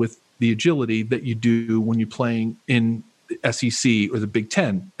 combined with the agility that you do when you're playing in the SEC or the Big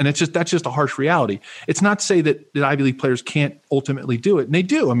Ten. And that's just a harsh reality. It's not to say that Ivy League players can't ultimately do it. And they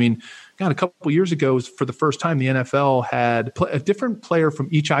do. I mean, God, a couple of years ago, for the first time, the NFL had a different player from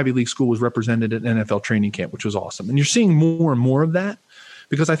each Ivy League school was represented at an NFL training camp, which was awesome. And you're seeing more and more of that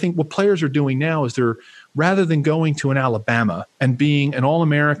because I think what players are doing now is rather than going to an Alabama and being an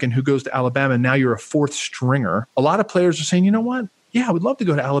All-American who goes to Alabama, and now you're a fourth stringer, a lot of players are saying, you know what? Yeah, I would love to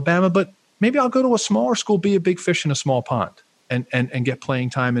go to Alabama, but maybe I'll go to a smaller school, be a big fish in a small pond. And get playing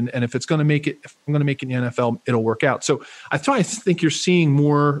time. And if I'm going to make it in the NFL, it'll work out. So I think you're seeing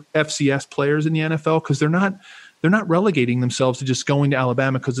more FCS players in the NFL because they're not relegating themselves to just going to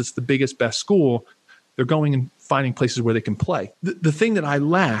Alabama because it's the biggest, best school. They're going and finding places where they can play. The thing that I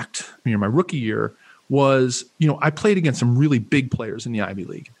lacked, my rookie year was, I played against some really big players in the Ivy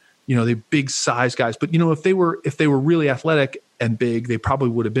League. They big size guys, but if they were really athletic and big, they probably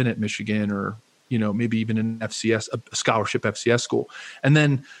would have been at Michigan or maybe even an FCS, a scholarship FCS school. And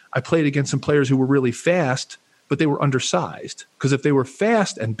then I played against some players who were really fast, but they were undersized. Because if they were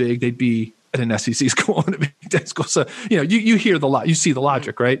fast and big, they'd be at an SEC school and a Big Ten school. So, you hear you see the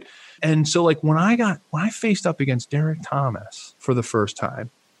logic, right? And so like when I faced up against Derek Thomas for the first time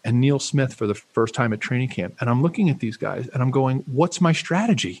and Neil Smith for the first time at training camp, and I'm looking at these guys and I'm going, what's my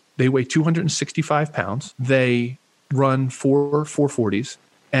strategy? They weigh 265 pounds. They run 4.40s.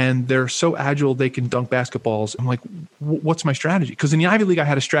 And they're so agile, they can dunk basketballs. I'm like, what's my strategy? Because in the Ivy League, I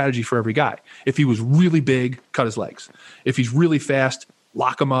had a strategy for every guy. If he was really big, cut his legs. If he's really fast,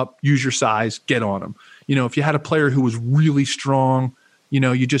 lock him up, use your size, get on him. If you had a player who was really strong,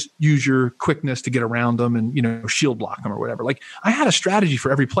 you just use your quickness to get around them and, shield block them or whatever. Like I had a strategy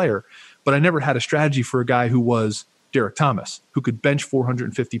for every player, but I never had a strategy for a guy who was Derek Thomas, who could bench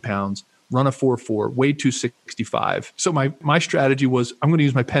 450 pounds, run a 4.4, weigh 265. So my strategy was I'm going to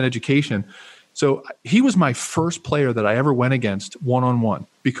use my Penn education. So he was my first player that I ever went against one-on-one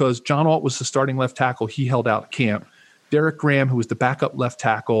because John Alt was the starting left tackle. He held out at camp. Derek Graham, who was the backup left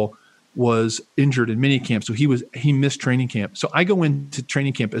tackle, was injured in minicamp. So he missed training camp. So I go into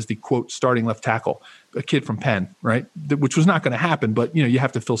training camp as the quote starting left tackle, a kid from Penn, right? Which was not going to happen, but you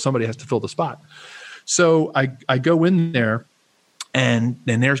have to fill, somebody has to fill the spot. So I go in there and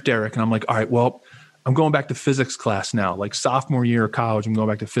there's Derek and I'm like, all right, well, I'm going back to physics class now, like sophomore year of college. I'm going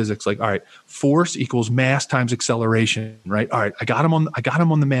back to physics. Like, all right, force equals mass times acceleration, right? All right, I got him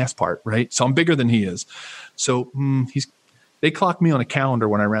on the mass part, right? So I'm bigger than he is. So they clocked me on a calendar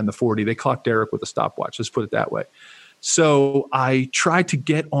when I ran the 40. They clocked Derek with a stopwatch. Let's put it that way. So I tried to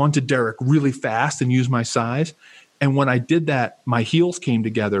get onto Derek really fast and use my size. And when I did that, my heels came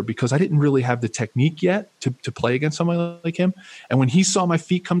together because I didn't really have the technique yet to play against somebody like him. And when he saw my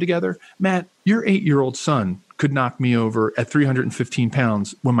feet come together, Matt, your 8-year-old son could knock me over at 315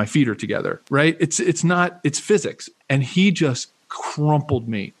 pounds when my feet are together, right? It's physics. And he just crumpled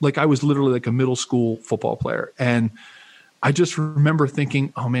me. Like I was literally like a middle school football player. And I just remember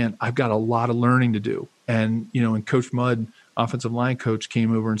thinking, oh man, I've got a lot of learning to do. And, and Coach Mudd, offensive line coach,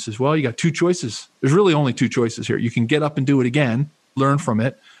 came over and says, well, you got two choices. There's really only two choices here. You can get up and do it again, learn from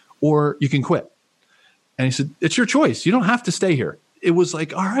it, or you can quit. And he said, it's your choice. You don't have to stay here. It was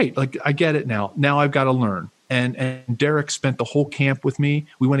like, all right, like I get it now. Now I've got to learn. And Derek spent the whole camp with me.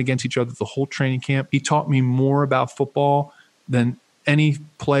 We went against each other the whole training camp. He taught me more about football than any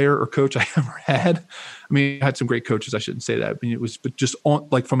player or coach I ever had. I mean, I had some great coaches. I shouldn't say that. I mean, but just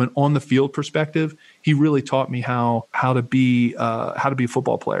from an on the field perspective, he really taught me how to be a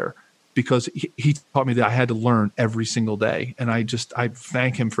football player because he taught me that I had to learn every single day. And I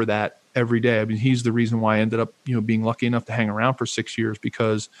thank him for that every day. I mean, he's the reason why I ended up, being lucky enough to hang around for 6 years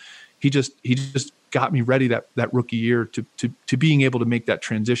because he just got me ready that rookie year to being able to make that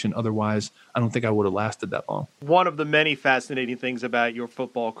transition. Otherwise, I don't think I would have lasted that long. One of the many fascinating things about your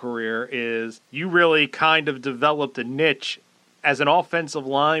football career is you really kind of developed a niche as an offensive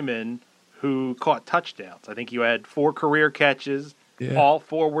lineman who caught touchdowns. I think you had 4 career catches. Yeah. All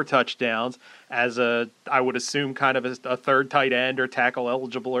 4 were touchdowns as I would assume kind of a third tight end or tackle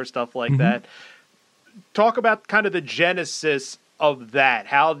eligible or stuff like that. Talk about kind of the genesis of that.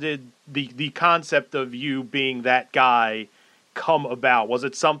 How did the concept of you being that guy come about? Was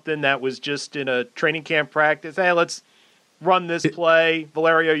it something that was just in a training camp practice? Hey, let's run this play.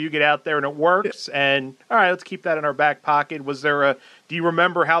 Valerio, you get out there and it works. And all right, let's keep that in our back pocket. Do you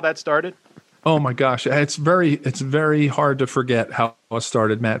remember how that started? Oh my gosh. It's very hard to forget how it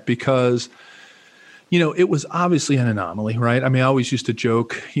started, Matt, because it was obviously an anomaly, right? I mean, I always used to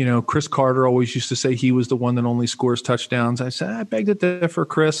joke, Chris Carter always used to say he was the one that only scores touchdowns. I said, I beg to differ,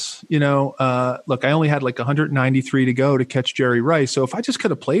 Chris. Look, I only had like 193 to go to catch Jerry Rice. So if I just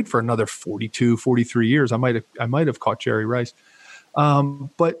could have played for another 42, 43 years, I might have caught Jerry Rice.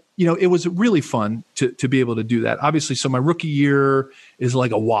 But it was really fun to be able to do that. Obviously, so my rookie year is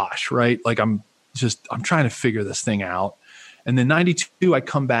like a wash, right? Like I'm trying to figure this thing out. And then 92, I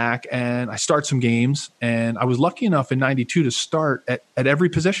come back and I start some games. And I was lucky enough in 92 to start at every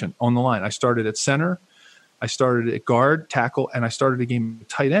position on the line. I started at center, I started at guard, tackle, and I started a game at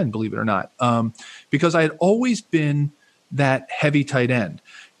tight end, believe it or not, because I had always been that heavy tight end.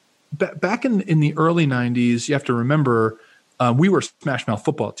 Back in the early 90s, you have to remember, we were a Smash Mouth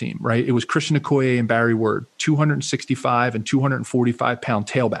football team, right? It was Christian Okoye and Barry Word, 265 and 245 pound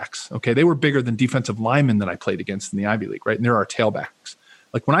tailbacks. Okay. They were bigger than defensive linemen that I played against in the Ivy League, right? And they're our tailbacks.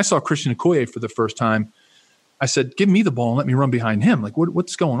 Like when I saw Christian Okoye for the first time, I said, give me the ball and let me run behind him. Like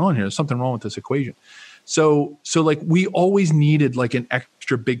what's going on here? There's something wrong with this equation. So like we always needed like an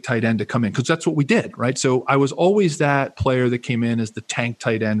extra big tight end to come in because that's what we did, right? So I was always that player that came in as the tank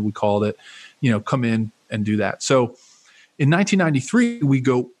tight end, we called it, come in and do that. So in 1993,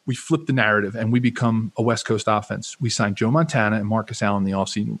 we flip the narrative and we become a West Coast offense. We signed Joe Montana and Marcus Allen in the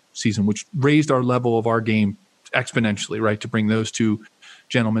offseason, which raised our level of our game exponentially, right? To bring those two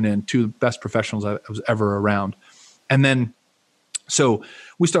gentlemen in, two of the best professionals I was ever around. And then, so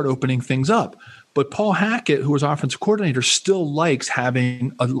we start opening things up. But Paul Hackett, who was offensive coordinator, still likes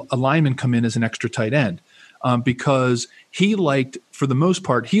having a lineman come in as an extra tight end. Because he liked, for the most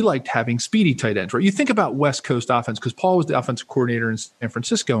part, having speedy tight ends, right? You think about West Coast offense because Paul was the offensive coordinator in San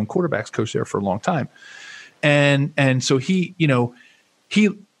Francisco and quarterbacks coach there for a long time. And so he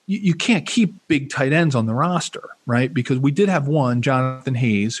you can't keep big tight ends on the roster, right? Because we did have one, Jonathan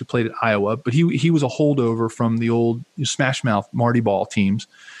Hayes, who played at Iowa, but he was a holdover from the old Smash Mouth Marty Ball teams.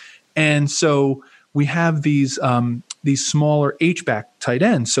 And so we have these smaller H-back tight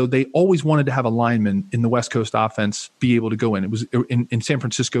ends. So they always wanted to have a lineman in the West Coast offense be able to go in. It was in San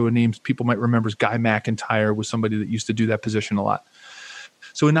Francisco, names people might remember is Guy McIntyre was somebody that used to do that position a lot.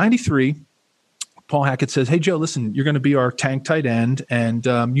 So in 93, Paul Hackett says, hey, Joe, listen, you're going to be our tank tight end, and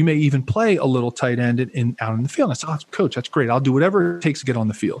you may even play a little tight end out in the field. And I said, oh, Coach, that's great. I'll do whatever it takes to get on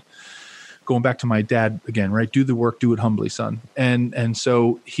the field. Going back to my dad again, right? Do the work, do it humbly, son. And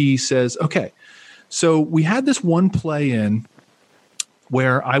so he says, okay. So we had this one play in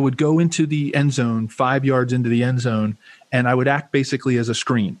where I would go into the end zone, 5 yards into the end zone, and I would act basically as a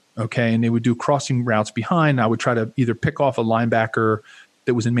screen, okay? And they would do crossing routes behind. I would try to either pick off a linebacker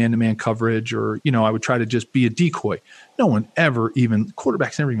that was in man-to-man coverage, or, I would try to just be a decoy. No one ever even,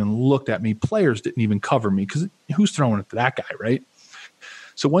 quarterbacks never even looked at me. Players didn't even cover me because who's throwing it to that guy, right?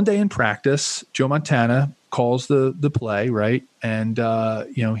 So one day in practice, Joe Montana calls the play, right? And,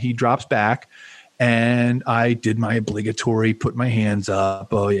 he drops back, and I did my obligatory put my hands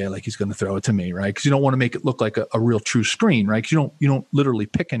up. Oh, yeah, like he's going to throw it to me, right? Because you don't want to make it look like a real true screen, right? Because you don't literally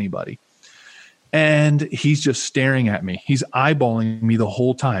pick anybody. And he's just staring at me. He's eyeballing me the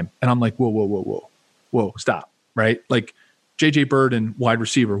whole time. And I'm like, whoa, stop, right? Like J.J. Burden, wide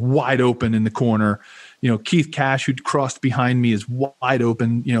receiver, wide open in the corner. Keith Cash, who crossed behind me, is wide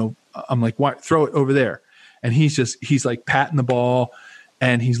open. I'm like, why, throw it over there. And he's like patting the ball,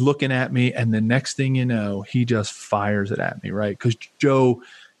 and he's looking at me. And the next thing you know, he just fires it at me, right? Because Joe,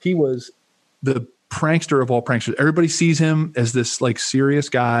 he was the prankster of all pranksters. Everybody sees him as this like serious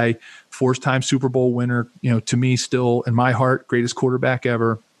guy, 4-time Super Bowl winner, to me still in my heart, greatest quarterback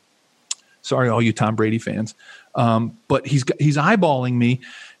ever. Sorry, all you Tom Brady fans. But he's eyeballing me,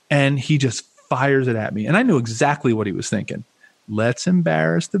 and he just fires it at me. And I knew exactly what he was thinking. Let's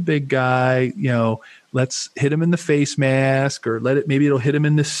embarrass the big guy, let's hit him in the face mask, or maybe it'll hit him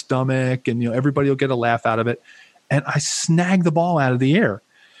in the stomach, and everybody will get a laugh out of it. And I snagged the ball out of the air.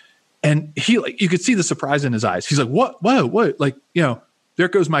 And he, you could see the surprise in his eyes. He's like, what? Like, there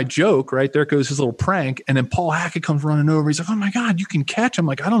goes my joke, right? There goes his little prank. And then Paul Hackett comes running over. He's like, oh my God, you can catch him.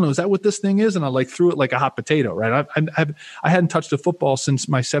 Like, I don't know. Is that what this thing is? And I threw it like a hot potato, right? I hadn't touched a football since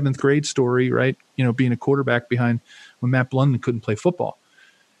my 7th grade story, right? Being a quarterback behind when Matt Blunden couldn't play football.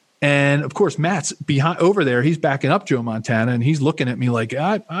 And of course, Matt's behind over there. He's backing up Joe Montana, and he's looking at me like,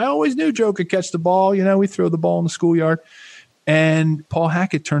 I always knew Joe could catch the ball. We throw the ball in the schoolyard. And Paul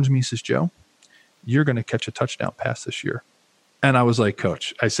Hackett turns to me and says, Joe, you're going to catch a touchdown pass this year. And I was like,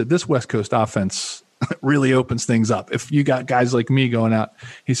 Coach, I said, this West Coast offense really opens things up. If you got guys like me going out,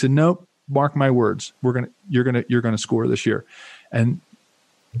 he said, nope, mark my words. You're going to score this year. And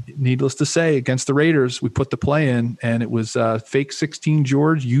needless to say, against the Raiders, we put the play in, and it was fake 16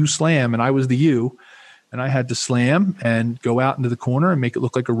 George, you slam. And I was the U, and I had to slam and go out into the corner and make it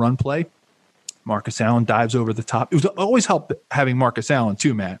look like a run play. Marcus Allen dives over the top. It was always helped having Marcus Allen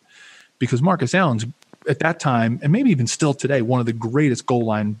too, Matt, because Marcus Allen's at that time, and maybe even still today, one of the greatest goal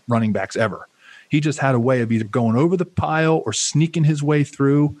line running backs ever. He just had a way of either going over the pile or sneaking his way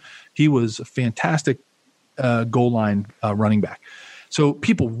through. He was a fantastic goal line running back. So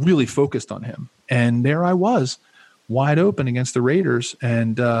people really focused on him. And there I was, wide open against the Raiders.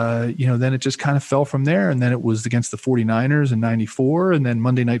 And, then it just kind of fell from there. And then it was against the 49ers in 94, and then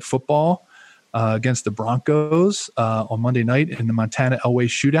Monday Night Football against the Broncos on Monday night in the Montana Elway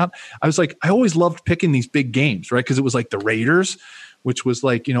shootout. I was like, I always loved picking these big games, right? Because it was like the Raiders, which was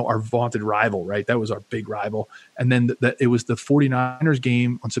like, our vaunted rival, right? That was our big rival. And then it was the 49ers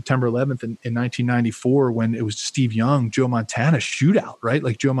game on September 11th in 1994 when it was Steve Young, Joe Montana shootout, right?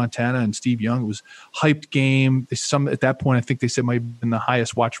 Like Joe Montana and Steve Young. It was hyped game. At that point, I think they said might have been the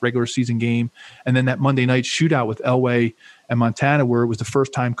highest watched regular season game. And then that Monday night shootout with Elway and Montana, where it was the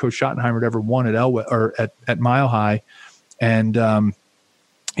first time Coach Schottenheimer had ever won at Elway or at Mile High. And,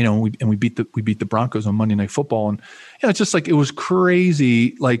 we beat the Broncos on Monday Night Football, and it's just like it was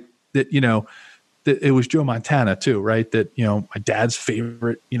crazy, like that. That it was Joe Montana too, right? That my dad's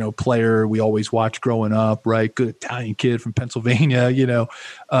favorite player we always watched growing up, right? Good Italian kid from Pennsylvania, it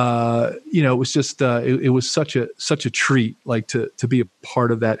was just it was such a treat, like to be a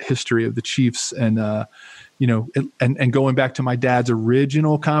part of that history of the Chiefs, and and going back to my dad's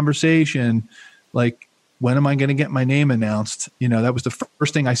original conversation, like, when am I going to get my name announced? That was the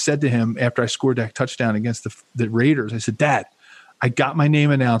first thing I said to him after I scored that touchdown against the Raiders. I said, Dad, I got my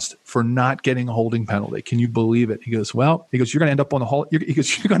name announced for not getting a holding penalty. Can you believe it? He goes, you're going to end up on the hall. You're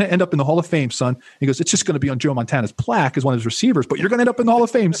going to end up in the Hall of Fame, son. He goes, it's just going to be on Joe Montana's plaque as one of his receivers, but you're going to end up in the Hall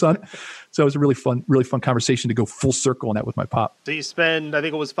of Fame, son. So it was a really fun conversation to go full circle on that with my pop. So you spend, I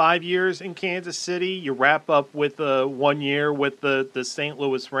think it was 5 years in Kansas City. You wrap up with 1 year with the St.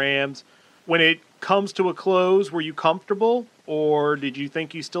 Louis Rams. When it comes to a close, were you comfortable, or did you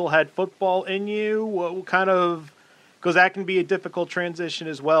think you still had football in you? What kind of... Because that can be a difficult transition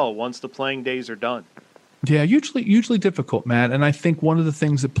as well once the playing days are done. Yeah, usually difficult, Matt. And I think one of the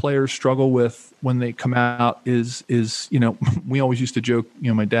things that players struggle with when they come out is we always used to joke,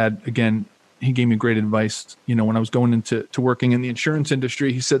 my dad, again, he gave me great advice, when I was going into working in the insurance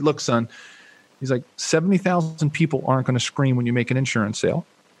industry. He said, look, son, he's like, 70,000 people aren't going to scream when you make an insurance sale,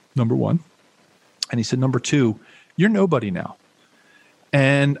 number one. And he said, number two, you're nobody now.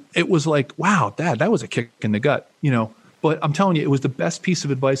 And it was like, wow, Dad, that was a kick in the gut, But I'm telling you, it was the best piece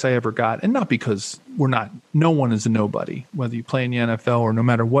of advice I ever got. And not because no one is a nobody, whether you play in the NFL or no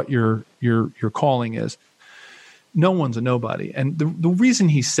matter what your calling is. No one's a nobody. And the reason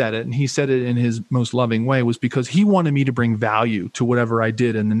he said it, and he said it in his most loving way, was because he wanted me to bring value to whatever I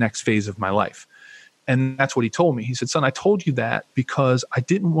did in the next phase of my life. And that's what he told me. He said, son, I told you that because I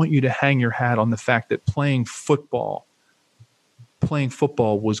didn't want you to hang your hat on the fact that playing football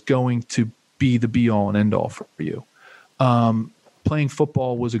was going to be the be all and end all for you. Playing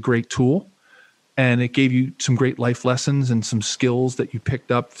football was a great tool, and it gave you some great life lessons and some skills that you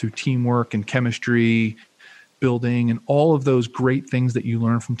picked up through teamwork and chemistry building and all of those great things that you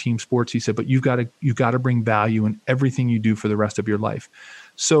learn from team sports. He said, but you've got to bring value in everything you do for the rest of your life.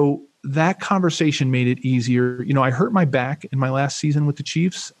 So that conversation made it easier. I hurt my back in my last season with the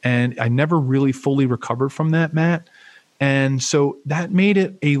Chiefs, and I never really fully recovered from that, Matt. And so that made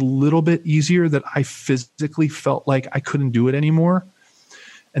it a little bit easier that I physically felt like I couldn't do it anymore.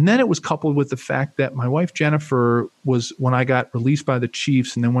 And then it was coupled with the fact that my wife, Jennifer, was, when I got released by the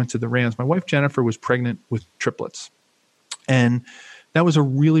Chiefs and then went to the Rams, my wife, Jennifer, was pregnant with triplets. And that was a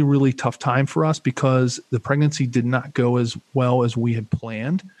really, really tough time for us because the pregnancy did not go as well as we had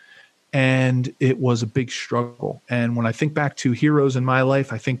planned. And it was a big struggle. And when I think back to heroes in my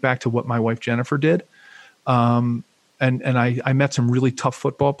life, I think back to what my wife, Jennifer, did. And I met some really tough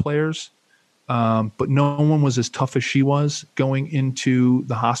football players, but no one was as tough as she was going into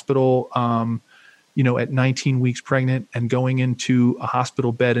the hospital, at 19 weeks pregnant and going into a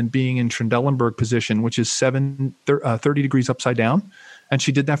hospital bed and being in Trendelenburg position, which is 30 degrees upside down. And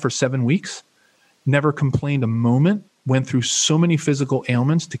she did that for 7 weeks, never complained a moment, went through so many physical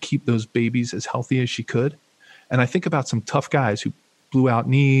ailments to keep those babies as healthy as she could. And I think about some tough guys who blew out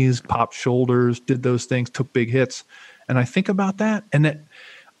knees, popped shoulders, did those things, took big hits. And I think about that, and that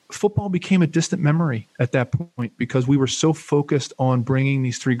football became a distant memory at that point because we were so focused on bringing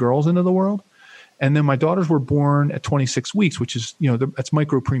these 3 girls into the world. And then my daughters were born at 26 weeks, which is, that's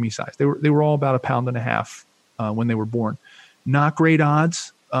micro preemie size. They were all about 1.5 pounds when they were born. Not great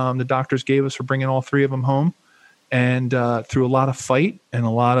odds. The doctors gave us for bringing all 3 of them home. And through a lot of fight and a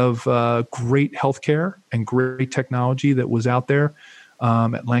lot of great healthcare and great technology that was out there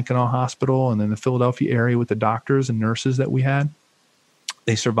at Lankenau Hospital and in the Philadelphia area with the doctors and nurses that we had,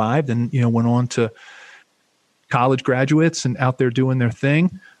 they survived and, went on to college graduates and out there doing their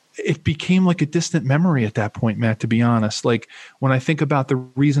thing. It became like a distant memory at that point, Matt, to be honest. Like when I think about the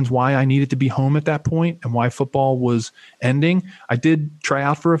reasons why I needed to be home at that point and why football was ending, I did try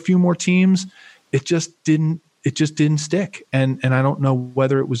out for a few more teams. It just didn't stick. And I don't know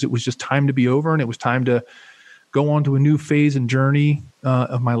whether it was just time to be over and it was time to go on to a new phase and journey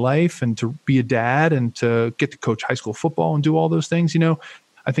of my life and to be a dad and to get to coach high school football and do all those things.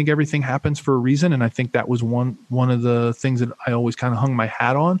 I think everything happens for a reason. And I think that was one of the things that I always kind of hung my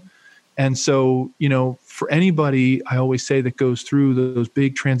hat on. And so, for anybody, I always say that goes through those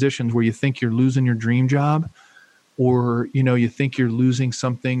big transitions where you think you're losing your dream job or, you think you're losing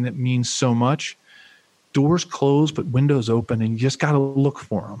something that means so much. Doors close, but windows open, and you just got to look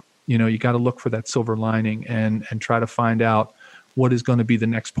for them. You got to look for that silver lining and try to find out what is going to be the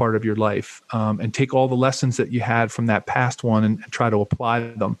next part of your life, and take all the lessons that you had from that past one and try to apply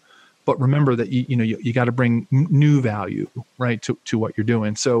them. But remember that you got to bring new value, right, to what you're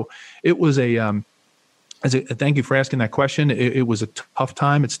doing. So it was thank you for asking that question. It was a tough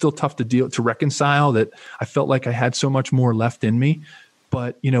time. It's still tough to reconcile that I felt like I had so much more left in me.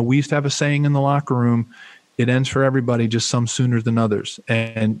 But, we used to have a saying in the locker room, it ends for everybody, just some sooner than others.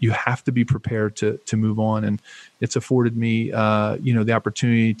 And you have to be prepared to move on. And it's afforded me, the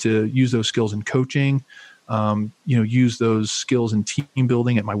opportunity to use those skills in coaching, use those skills in team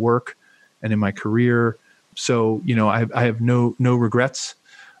building at my work and in my career, So, I have no regrets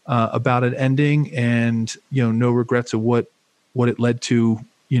about it ending, and, no regrets of what it led to.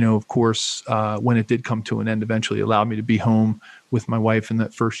 Of course, when it did come to an end, eventually allowed me to be home with my wife in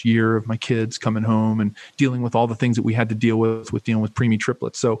that first year of my kids coming home and dealing with all the things that we had to deal with dealing with preemie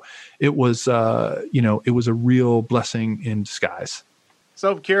triplets. So it was, it was a real blessing in disguise.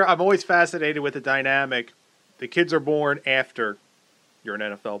 So, Kira, I'm always fascinated with the dynamic. The kids are born after you're an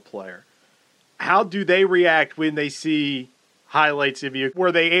NFL player. How do they react when they see highlights of you?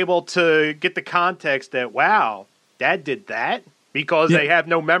 Were they able to get the context that, wow, Dad did that? Because they have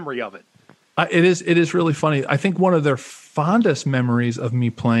no memory of it. It is really funny. I think one of their fondest memories of me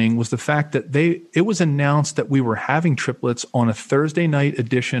playing was the fact that it was announced that we were having triplets on a Thursday night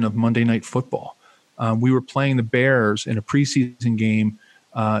edition of Monday Night Football. We were playing the Bears in a preseason game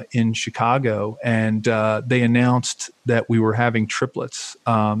in Chicago, and they announced that we were having triplets,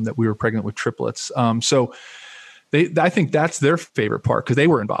 that we were pregnant with triplets. So I think that's their favorite part because they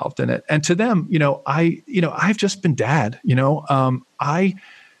were involved in it. And to them, I've just been dad.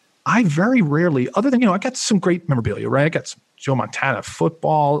 I very rarely, other than, I got some great memorabilia, right? I got some Joe Montana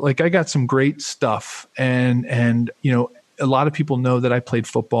football. Like, I got some great stuff. And a lot of people know that I played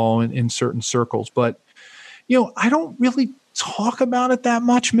football in certain circles, but, I don't really talk about it that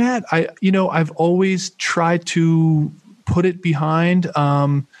much, Matt. I've always tried to put it behind.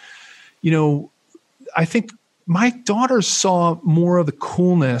 I think my daughters saw more of the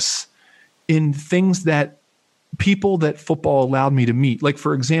coolness in things that people that football allowed me to meet. Like,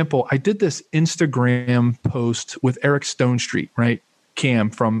 for example, I did this Instagram post with Eric Stonestreet, right? Cam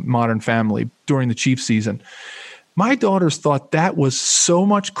from Modern Family during the Chiefs season. My daughters thought that was so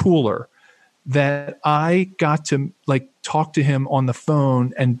much cooler that I got to talk to him on the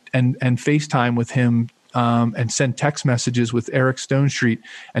phone and FaceTime with him and send text messages with Eric Stonestreet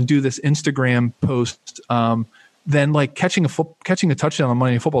and do this Instagram post. Then catching a touchdown on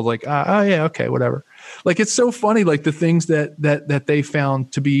Monday Night Football, yeah, okay, whatever. It's so funny, the things that they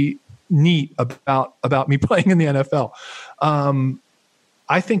found to be neat about me playing in the NFL.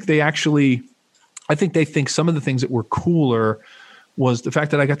 I think they think some of the things that were cooler was the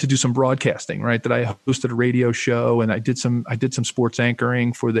fact that I got to do some broadcasting, right? That I hosted a radio show and I did some sports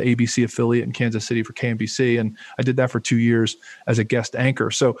anchoring for the ABC affiliate in Kansas City for KNBC. And I did that for 2 years as a guest anchor.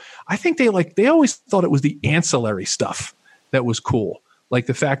 So I think they always thought it was the ancillary stuff that was cool. Like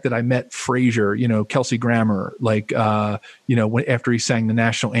the fact that I met Frazier, Kelsey Grammer, after he sang the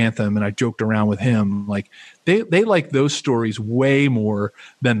national anthem and I joked around with him, they like those stories way more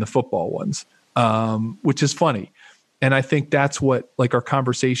than the football ones, which is funny. And I think that's what our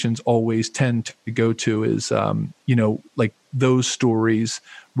conversations always tend to go to is, those stories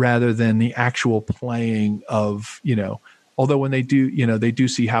rather than the actual playing of, although when they do, they do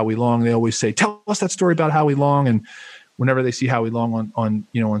see Howie Long, they always say, tell us that story about Howie Long. And whenever they see Howie Long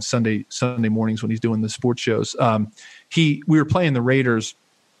on Sunday mornings when he's doing the sports shows, we were playing the Raiders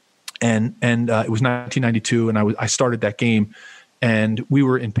and it was 1992 and I started that game. And we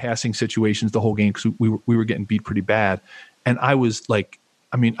were in passing situations the whole game because we were getting beat pretty bad. And I was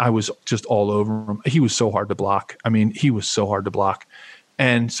I was just all over him. He was so hard to block.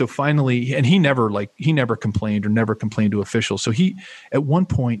 And so finally, and he never complained or never complained to officials. So at one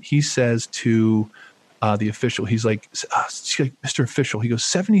point he says to the official, he's like, Mr. Official, he goes,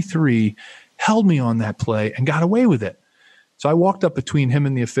 73 held me on that play and got away with it. So I walked up between him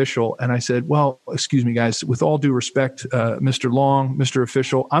and the official and I said, well, excuse me, guys, with all due respect, Mr. Long, Mr.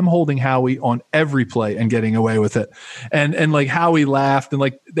 Official, I'm holding Howie on every play and getting away with it. And Howie laughed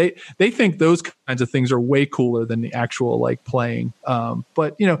and they think those kinds of things are way cooler than the actual playing.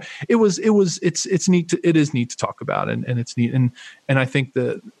 But it's neat. It is neat to talk about and it's neat. And I think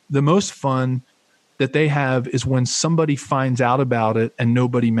the most fun that they have is when somebody finds out about it and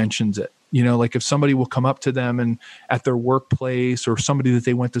nobody mentions it. If somebody will come up to them and at their workplace or somebody that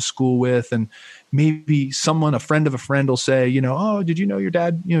they went to school with, and maybe a friend of a friend will say, oh, did you know your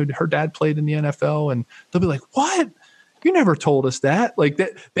dad, her dad played in the NFL? And they'll be like, what? You never told us that.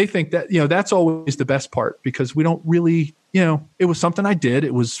 They think that, that's always the best part because we don't really, it was something I did.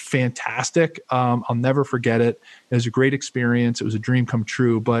 It was fantastic. I'll never forget it. It was a great experience. It was a dream come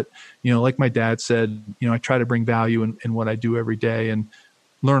true. But, like my dad said, I try to bring value in what I do every day and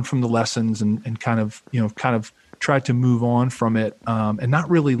learn from the lessons and kind of try to move on from it and not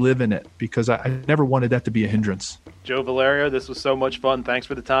really live in it because I never wanted that to be a hindrance. Joe Valerio, this was so much fun. Thanks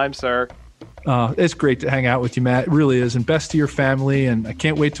for the time, sir. It's great to hang out with you, Matt. It really is. And best to your family. And I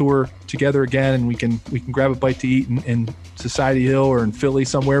can't wait till we're together again and we can grab a bite to eat in Society Hill or in Philly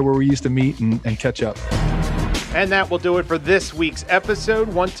somewhere where we used to meet and catch up. And that will do it for this week's episode.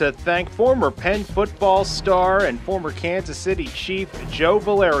 Want to thank former Penn football star and former Kansas City Chief Joe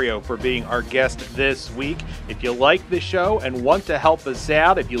Valerio for being our guest this week. If you like the show and want to help us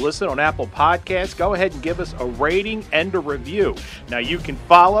out, if you listen on Apple Podcasts, go ahead and give us a rating and a review. Now you can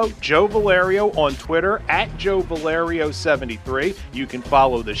follow Joe Valerio on Twitter at JoeValerio73. You can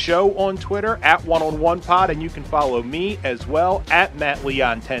follow the show on Twitter at OneOnOnePod, and you can follow me as well at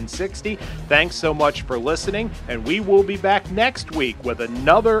MattLeon1060. Thanks so much for listening. And we will be back next week with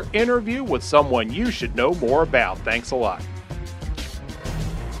another interview with someone you should know more about. Thanks a lot.